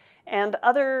clergy. And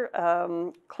other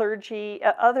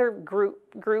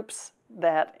groups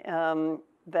that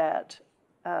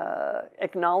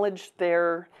acknowledged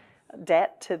their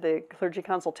debt to the clergy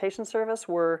consultation service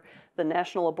were the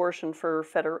National Abortion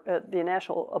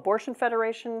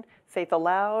Federation, Faith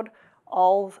Aloud,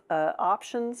 All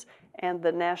Options, and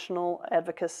the National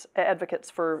Advocates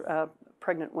for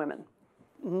Pregnant Women.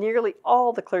 Nearly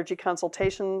all the clergy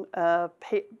consultation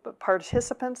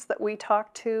participants that we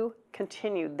talked to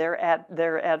continued their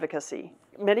advocacy.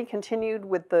 Many continued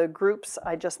with the groups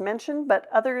I just mentioned, but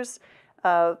others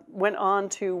went on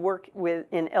to work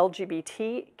in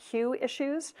LGBTQ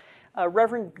issues.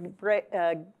 Reverend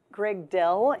Greg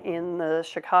Dell in the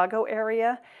Chicago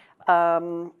area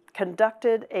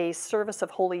conducted a service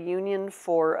of Holy Union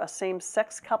for a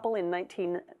same-sex couple in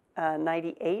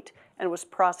 1998 and was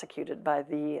prosecuted by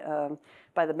the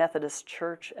Methodist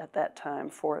Church at that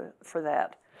time for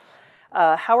that.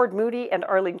 Howard Moody and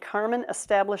Arlene Carmen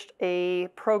established a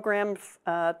program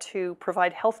to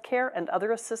provide health care and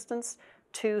other assistance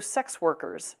to sex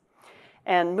workers.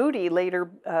 And Moody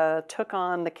later took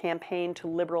on the campaign to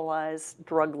liberalize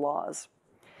drug laws.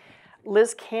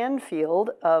 Liz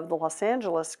Canfield of the Los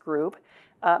Angeles group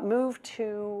moved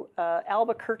to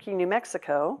Albuquerque, New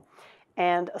Mexico,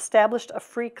 and established a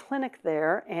free clinic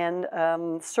there and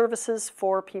services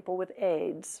for people with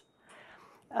AIDS.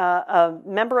 A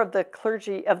member of the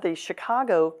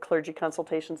Chicago Clergy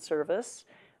Consultation Service,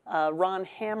 Ron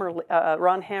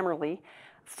Hammerly,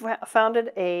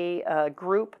 founded a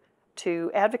group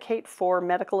to advocate for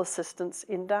medical assistance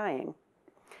in dying.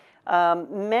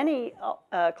 Many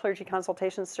clergy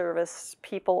consultation service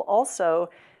people also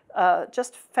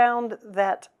just found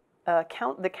that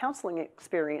the counseling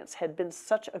experience had been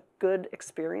such a good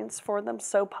experience for them,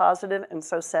 so positive and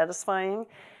so satisfying,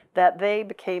 that they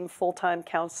became full-time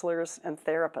counselors and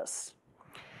therapists.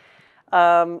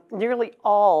 Nearly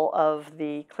all of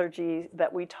the clergy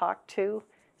that we talked to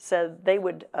said they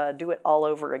would do it all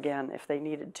over again if they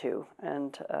needed to,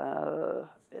 and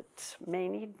it may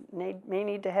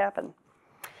need to happen.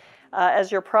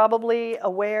 As you're probably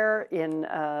aware, in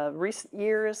recent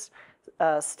years,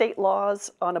 state laws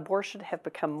on abortion have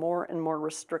become more and more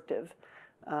restrictive.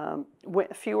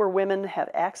 Fewer women have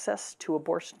access to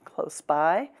abortion close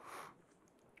by.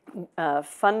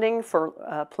 Funding for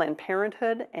Planned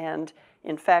Parenthood and,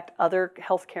 in fact, other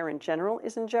health care in general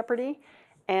is in jeopardy.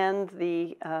 And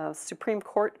the Supreme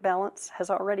Court balance has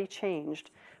already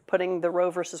changed, putting the Roe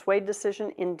versus Wade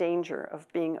decision in danger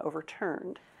of being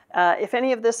overturned. If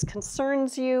any of this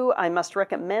concerns you, I must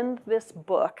recommend this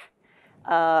book,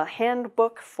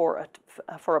 Handbook for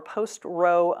a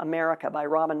Post-Roe America by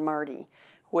Robin Marty,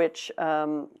 which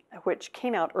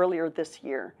came out earlier this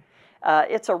year.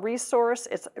 It's a resource.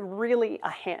 It's really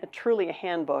truly a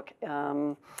handbook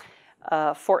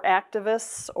for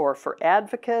activists or for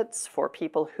advocates, for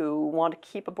people who want to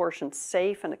keep abortion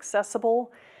safe and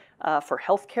accessible, for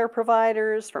healthcare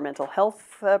providers, for mental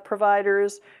health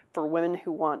providers, for women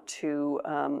who want to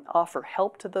offer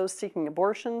help to those seeking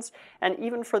abortions, and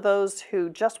even for those who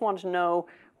just want to know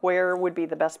where would be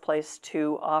the best place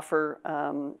to offer,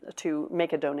 to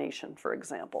make a donation, for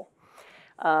example.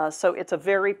 So it's a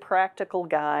very practical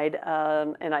guide,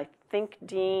 and I think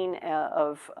Dean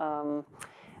of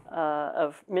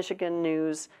Michigan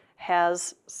News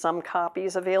has some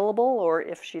copies available, or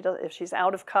if she's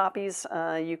out of copies,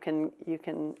 you can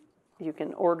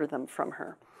order them from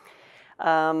her.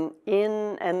 There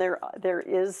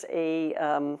is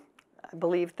I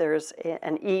believe there's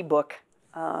an e-book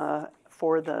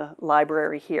for the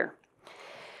library here.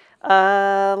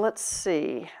 Let's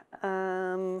see.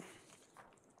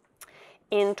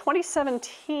 In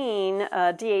 2017,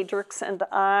 D.A. Dirks and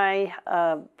I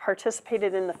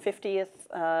participated in the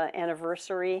 50th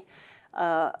anniversary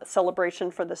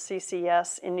celebration for the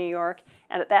CCS in New York.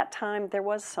 And at that time, there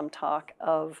was some talk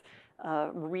of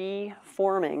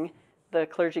reforming the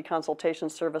Clergy Consultation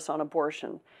Service on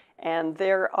abortion. And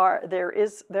there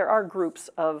are groups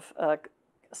of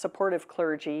supportive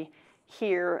clergy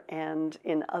here and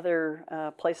in other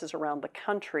places around the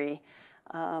country,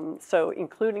 so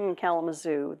including in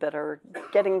Kalamazoo, that are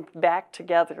getting back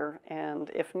together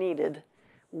and, if needed,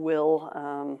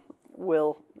 will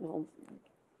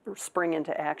spring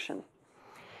into action.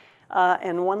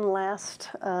 And one last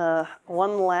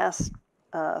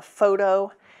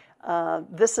photo.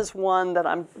 This is one that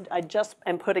I just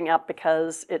am putting up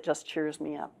because it just cheers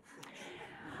me up.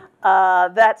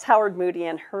 That's Howard Moody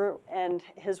and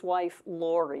his wife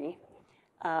Lori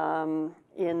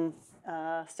in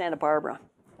Santa Barbara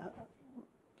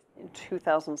in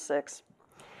 2006.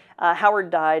 Howard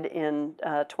died in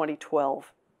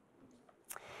 2012.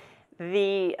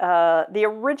 The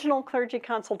original Clergy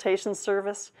Consultation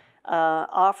Service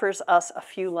offers us a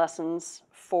few lessons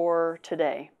for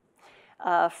today.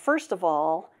 First of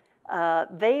all,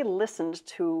 they listened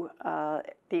to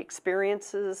the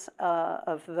experiences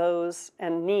of those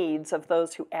and needs of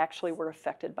those who actually were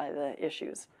affected by the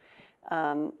issues.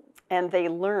 And they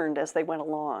learned as they went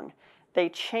along. They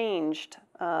changed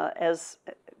to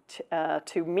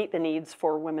meet the needs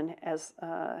for women as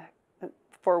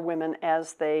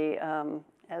they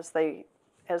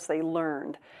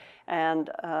learned, and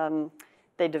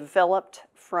they developed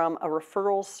from a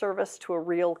referral service to a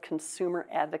real consumer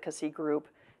advocacy group,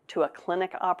 to a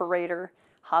clinic operator,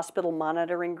 hospital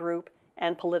monitoring group,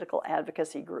 and political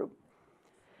advocacy group.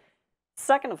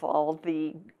 Second of all,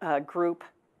 the group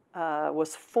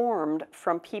was formed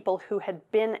from people who had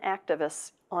been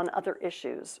activists on other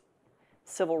issues: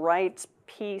 civil rights,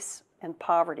 peace, and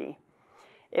poverty.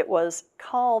 It was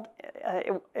called,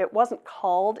 it wasn't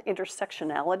called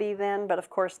intersectionality then, but of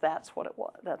course that's what it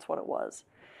was.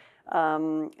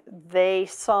 They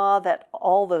saw that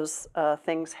all those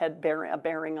things had a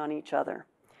bearing on each other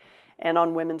and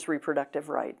on women's reproductive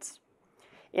rights.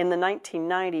 In the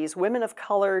 1990s, women of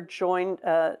color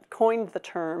coined the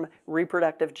term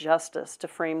reproductive justice to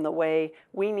frame the way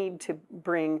we need to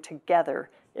bring together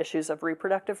issues of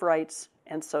reproductive rights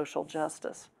and social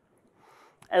justice.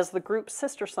 As the group's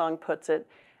sister song puts it,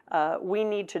 we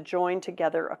need to join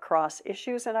together across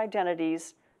issues and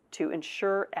identities to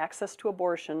ensure access to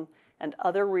abortion and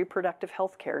other reproductive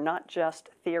health care, not just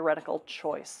theoretical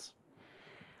choice.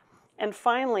 And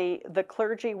finally, the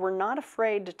clergy were not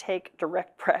afraid to take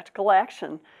direct practical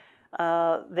action.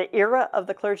 The era of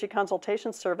the Clergy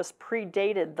Consultation Service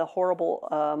predated the horrible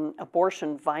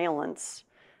abortion violence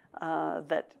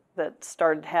that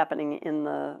started happening in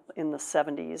the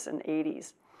 70s and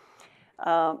 80s.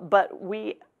 But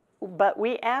we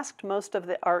asked most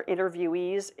of our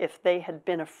interviewees if they had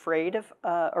been afraid of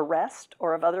arrest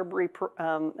or of other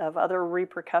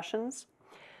repercussions.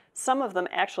 Some of them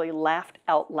actually laughed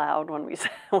out loud when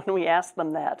we asked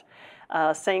them that,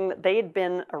 saying that they had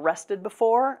been arrested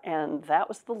before, and that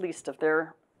was the least of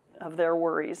their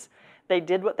worries. They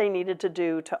did what they needed to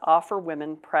do to offer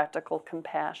women practical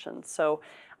compassion. So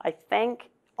I thank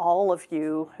all of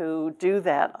you who do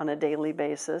that on a daily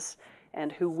basis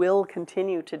and who will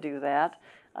continue to do that.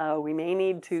 We may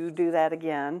need to do that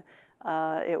again.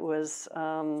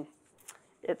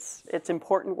 It's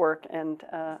important work, and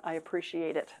I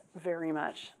appreciate it very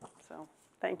much. So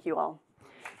thank you all.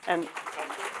 And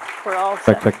we're all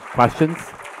set. Quick questions?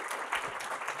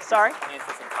 Sorry? Can I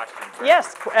answer some questions?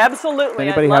 Yes, absolutely.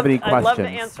 Anybody have any I'd love to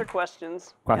questions? answer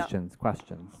questions.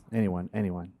 Questions? Anyone?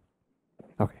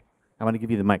 Okay. I'm going to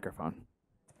give you the microphone.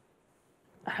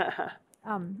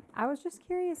 I was just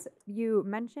curious, you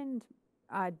mentioned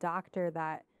a doctor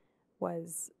that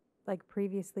was like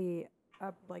previously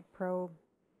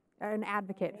an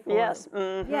advocate for. Yes.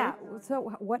 Mm-hmm. Yeah.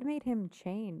 So what made him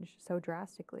change so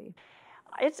drastically?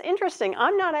 It's interesting.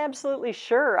 I'm not absolutely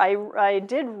sure. I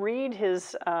did read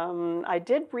his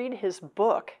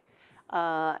book,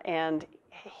 and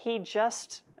he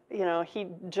just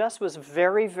was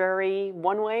very, very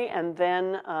one way, and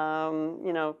then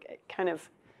kind of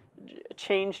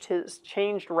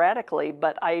changed radically.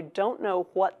 But I don't know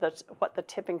what the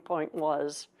tipping point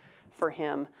was for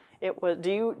him. It was.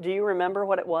 Do you remember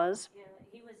what it was? Yeah,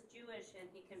 he was Jewish and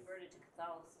he converted to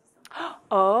Catholicism.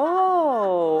 Oh.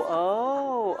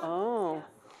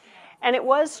 And it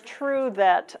was true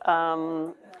that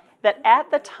that at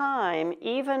the time,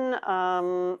 even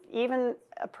a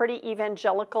pretty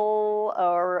evangelical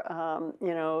or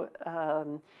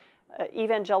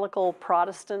evangelical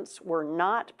Protestants were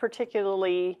not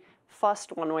particularly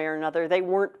fussed one way or another. They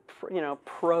weren't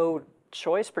pro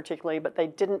choice particularly, but they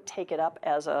didn't take it up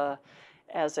as an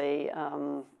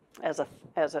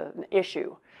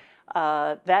issue.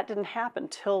 That didn't happen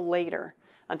till later,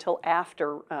 until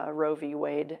after Roe v.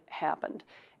 Wade happened.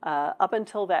 Up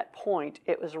until that point,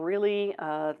 it was really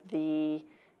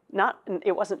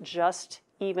it wasn't just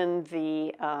even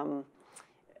the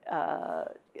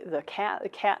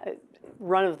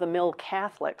run-of-the-mill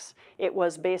Catholics. It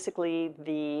was basically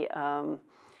the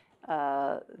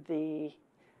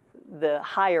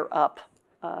higher up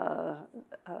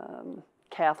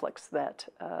Catholics that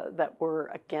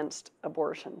were against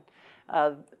abortion.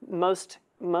 Most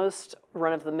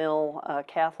run-of-the-mill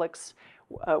Catholics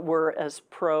were as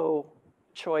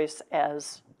pro-choice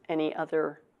as any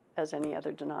other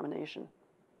denomination.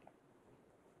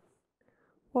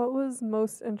 What was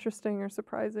most interesting or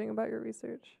surprising about your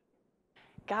research?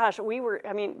 Gosh, we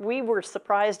were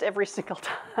surprised every single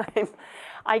time.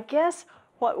 I guess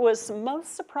what was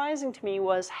most surprising to me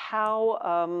was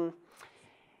how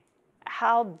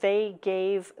they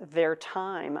gave their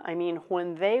time. I mean,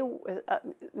 when they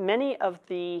many of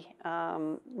the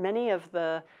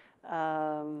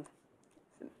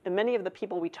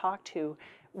people we talked to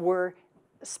were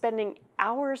spending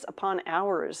hours upon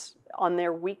hours on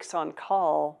their weeks on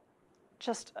call,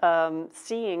 just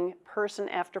seeing person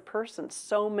after person,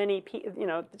 so many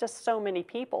people, just so many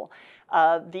people.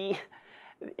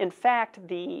 In fact,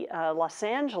 the Los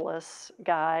Angeles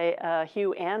guy,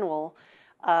 Hugh Annual,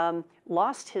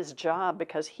 lost his job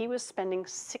because he was spending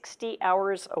 60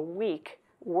 hours a week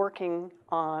working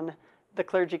on the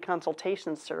Clergy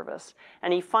Consultation service,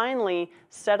 and he finally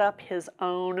set up his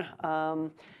own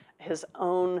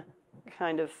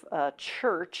kind of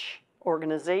church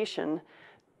organization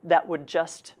that would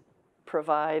just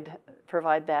provide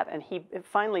that, and he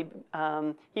finally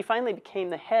became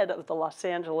the head of the Los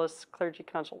Angeles Clergy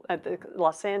the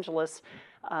Los Angeles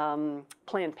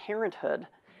Planned Parenthood.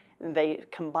 They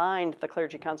combined the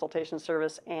Clergy Consultation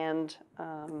Service and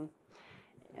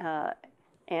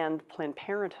Planned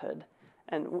Parenthood,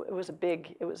 and it was a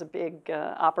big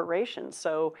operation.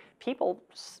 So people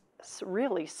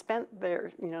really spent they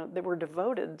were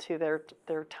devoted to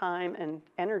their time and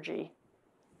energy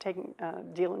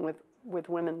dealing with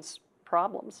women's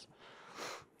problems.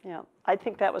 Yeah, I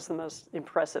think that was the most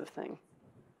impressive thing.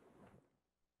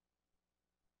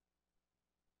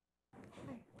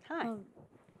 Hi.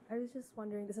 I was just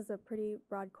wondering, this is a pretty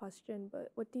broad question,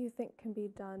 but what do you think can be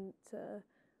done to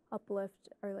uplift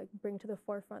or like bring to the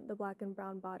forefront the Black and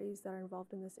brown bodies that are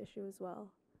involved in this issue as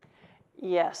well?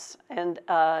 Yes, and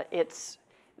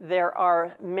there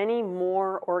are many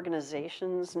more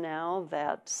organizations now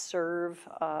that serve,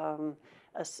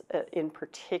 in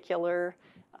particular,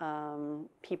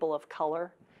 people of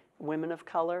color, women of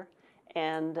color,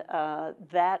 and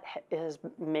that has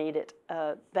made it.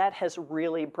 That has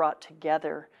really brought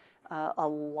together a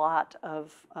lot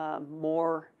of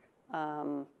more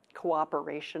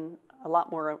cooperation. A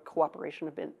lot more cooperation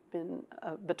have been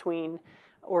between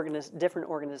different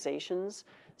organizations.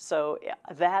 So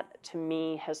that, to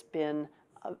me, has been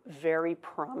very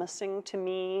promising to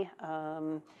me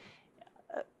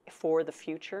for the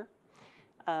future.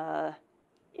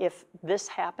 If this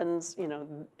happens,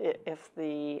 if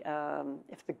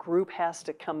the group has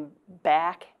to come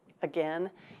back again,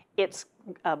 it's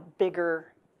a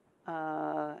bigger.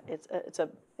 It's a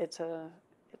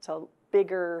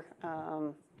bigger.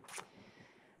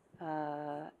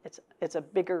 It's a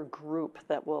bigger group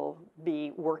that will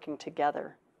be working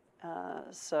together.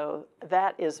 So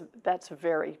that's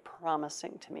very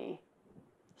promising to me.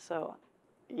 So,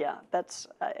 yeah,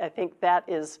 I think that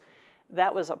was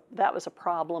a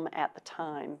problem at the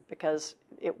time because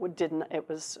it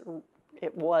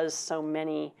was so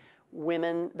many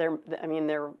women. There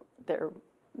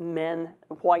men,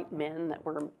 white men that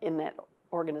were in that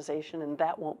organization, and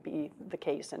that won't be the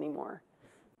case anymore.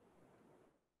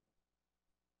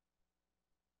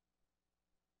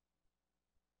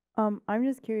 I'm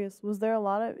just curious, was there a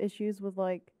lot of issues with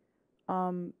like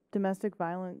domestic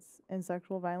violence and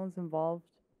sexual violence involved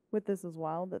with this as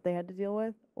well that they had to deal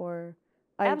with? Or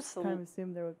I kind of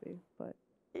assumed there would be, but.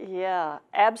 Yeah,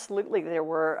 absolutely there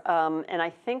were. And I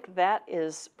think that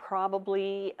is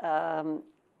probably,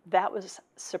 that was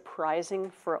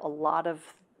surprising for a lot of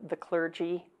the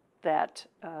clergy that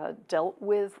dealt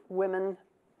with women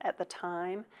at the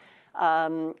time.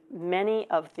 Many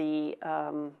of the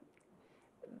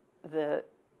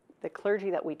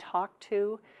clergy that we talked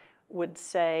to would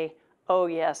say, oh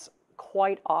yes,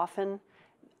 quite often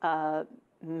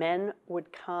men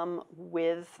would come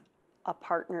with a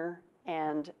partner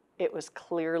and it was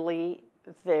clearly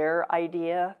their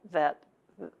idea that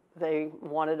they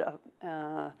wanted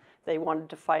they wanted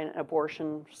to find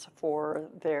abortions for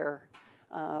their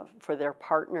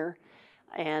partner,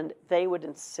 and they would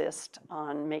insist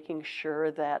on making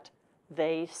sure that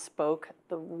they spoke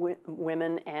the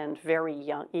women, and very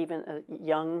young, even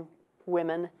young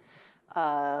women,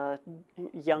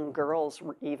 young girls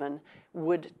even,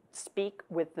 would speak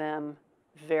with them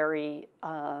very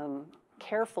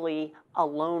carefully,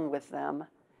 alone with them,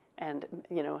 and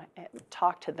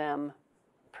talk to them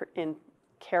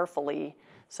carefully,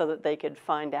 so that they could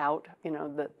find out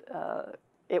that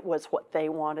it was what they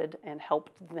wanted, and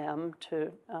helped them to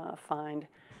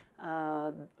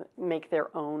make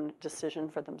their own decision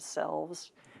for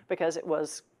themselves, because it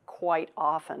was quite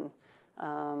often,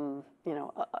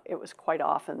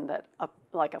 that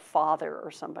like a father or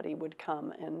somebody would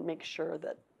come and make sure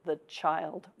that the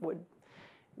child would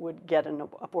get an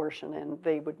abortion, and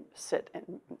they would sit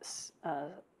and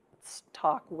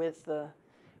talk with the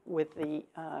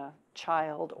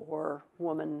child or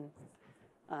woman,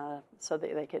 so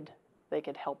that they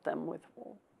could help them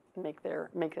make their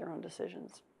own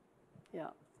decisions. Yeah.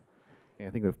 Okay, I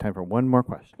think we have time for one more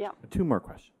question. Yeah. Two more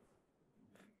questions.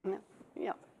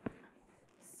 Yeah.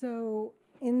 So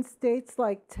in states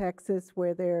like Texas,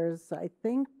 where there's, I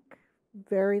think,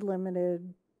 very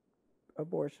limited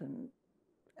abortion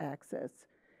access,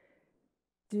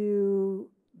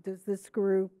 does this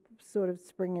group sort of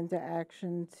spring into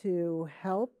action to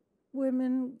help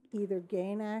women either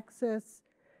gain access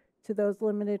to those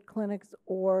limited clinics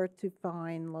or to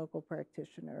find local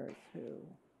practitioners who?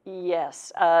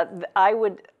 Yes, I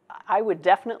would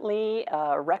definitely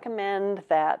recommend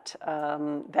that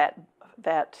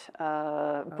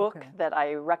book Okay. that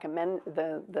I recommend,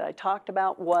 that I talked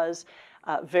about, was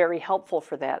very helpful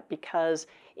for that, because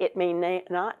it may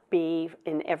not be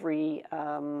in every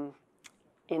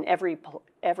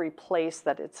place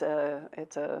that it's a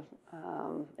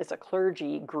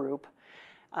clergy group,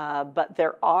 but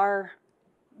there are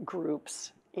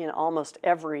groups in almost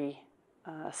every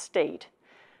state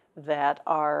that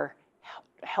are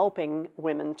helping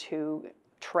women to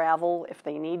travel if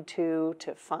they need to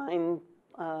find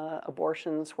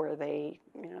abortions where they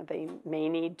may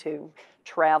need to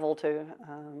travel to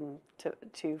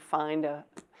find a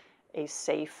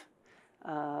safe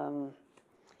an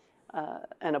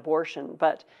abortion.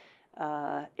 But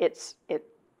it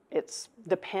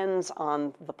depends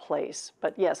on the place.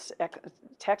 But yes,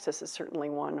 Texas is certainly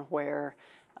one where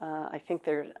I think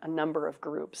there's a number of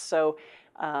groups. So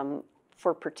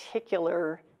for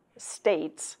particular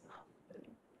states,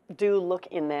 do look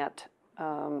in that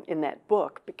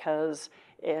book, because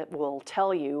it will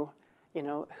tell you,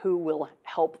 who will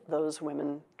help those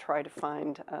women try to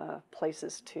find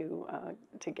places to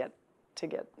get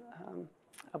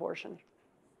abortion.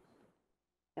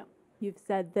 Yeah. You've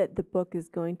said that the book is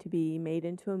going to be made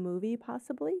into a movie,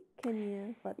 possibly. Can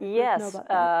you let the group know Yes, about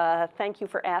that? thank you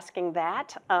for asking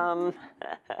that.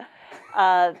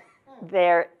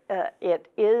 It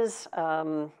is.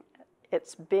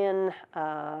 It's been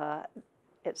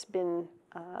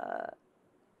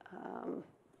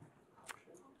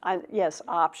yes,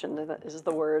 optioned is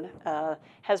the word.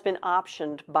 Has been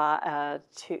optioned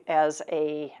as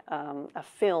a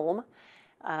film.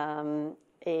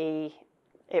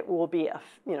 It will be a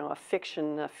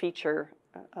fiction feature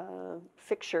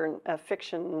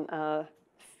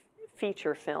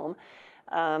film,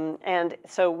 and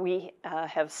so we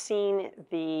have seen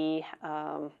the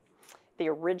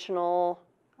original.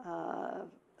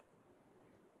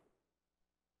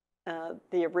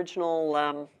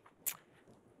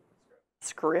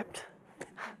 Script.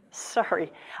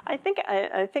 Sorry, I think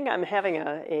I'm having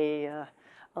a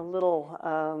little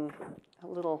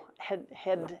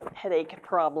headache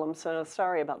problem. So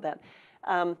sorry about that.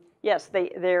 Yes,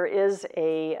 there is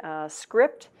a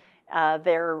script.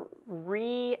 They're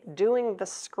redoing the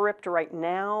script right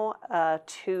now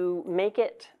to make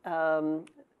it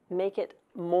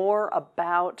more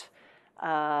about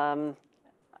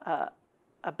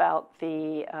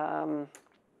the.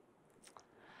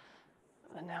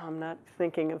 Now I'm not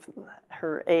thinking of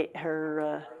her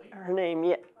name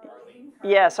yet.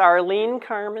 Yes, Arlene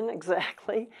Carmen,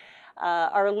 exactly.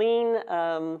 Arlene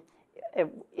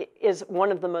is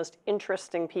one of the most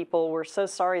interesting people. We're so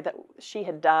sorry that she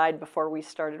had died before we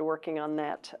started working on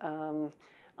that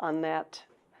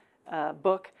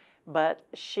book. But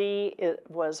she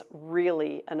was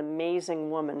really an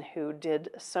amazing woman who did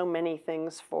so many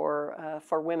things for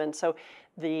women. So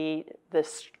the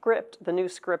new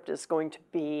script is going to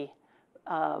be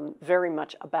very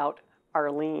much about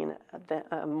Arlene,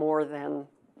 more than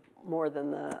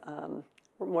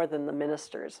the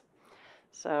ministers.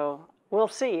 So we'll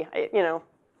see.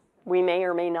 we may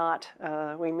or may not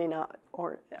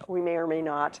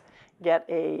get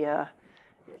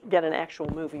an actual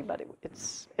movie, but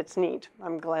it's neat.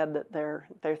 I'm glad that they're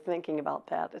thinking about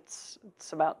that. It's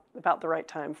about the right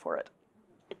time for it.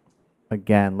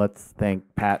 Again, let's thank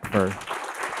Pat for.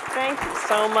 Thank you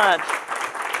so much.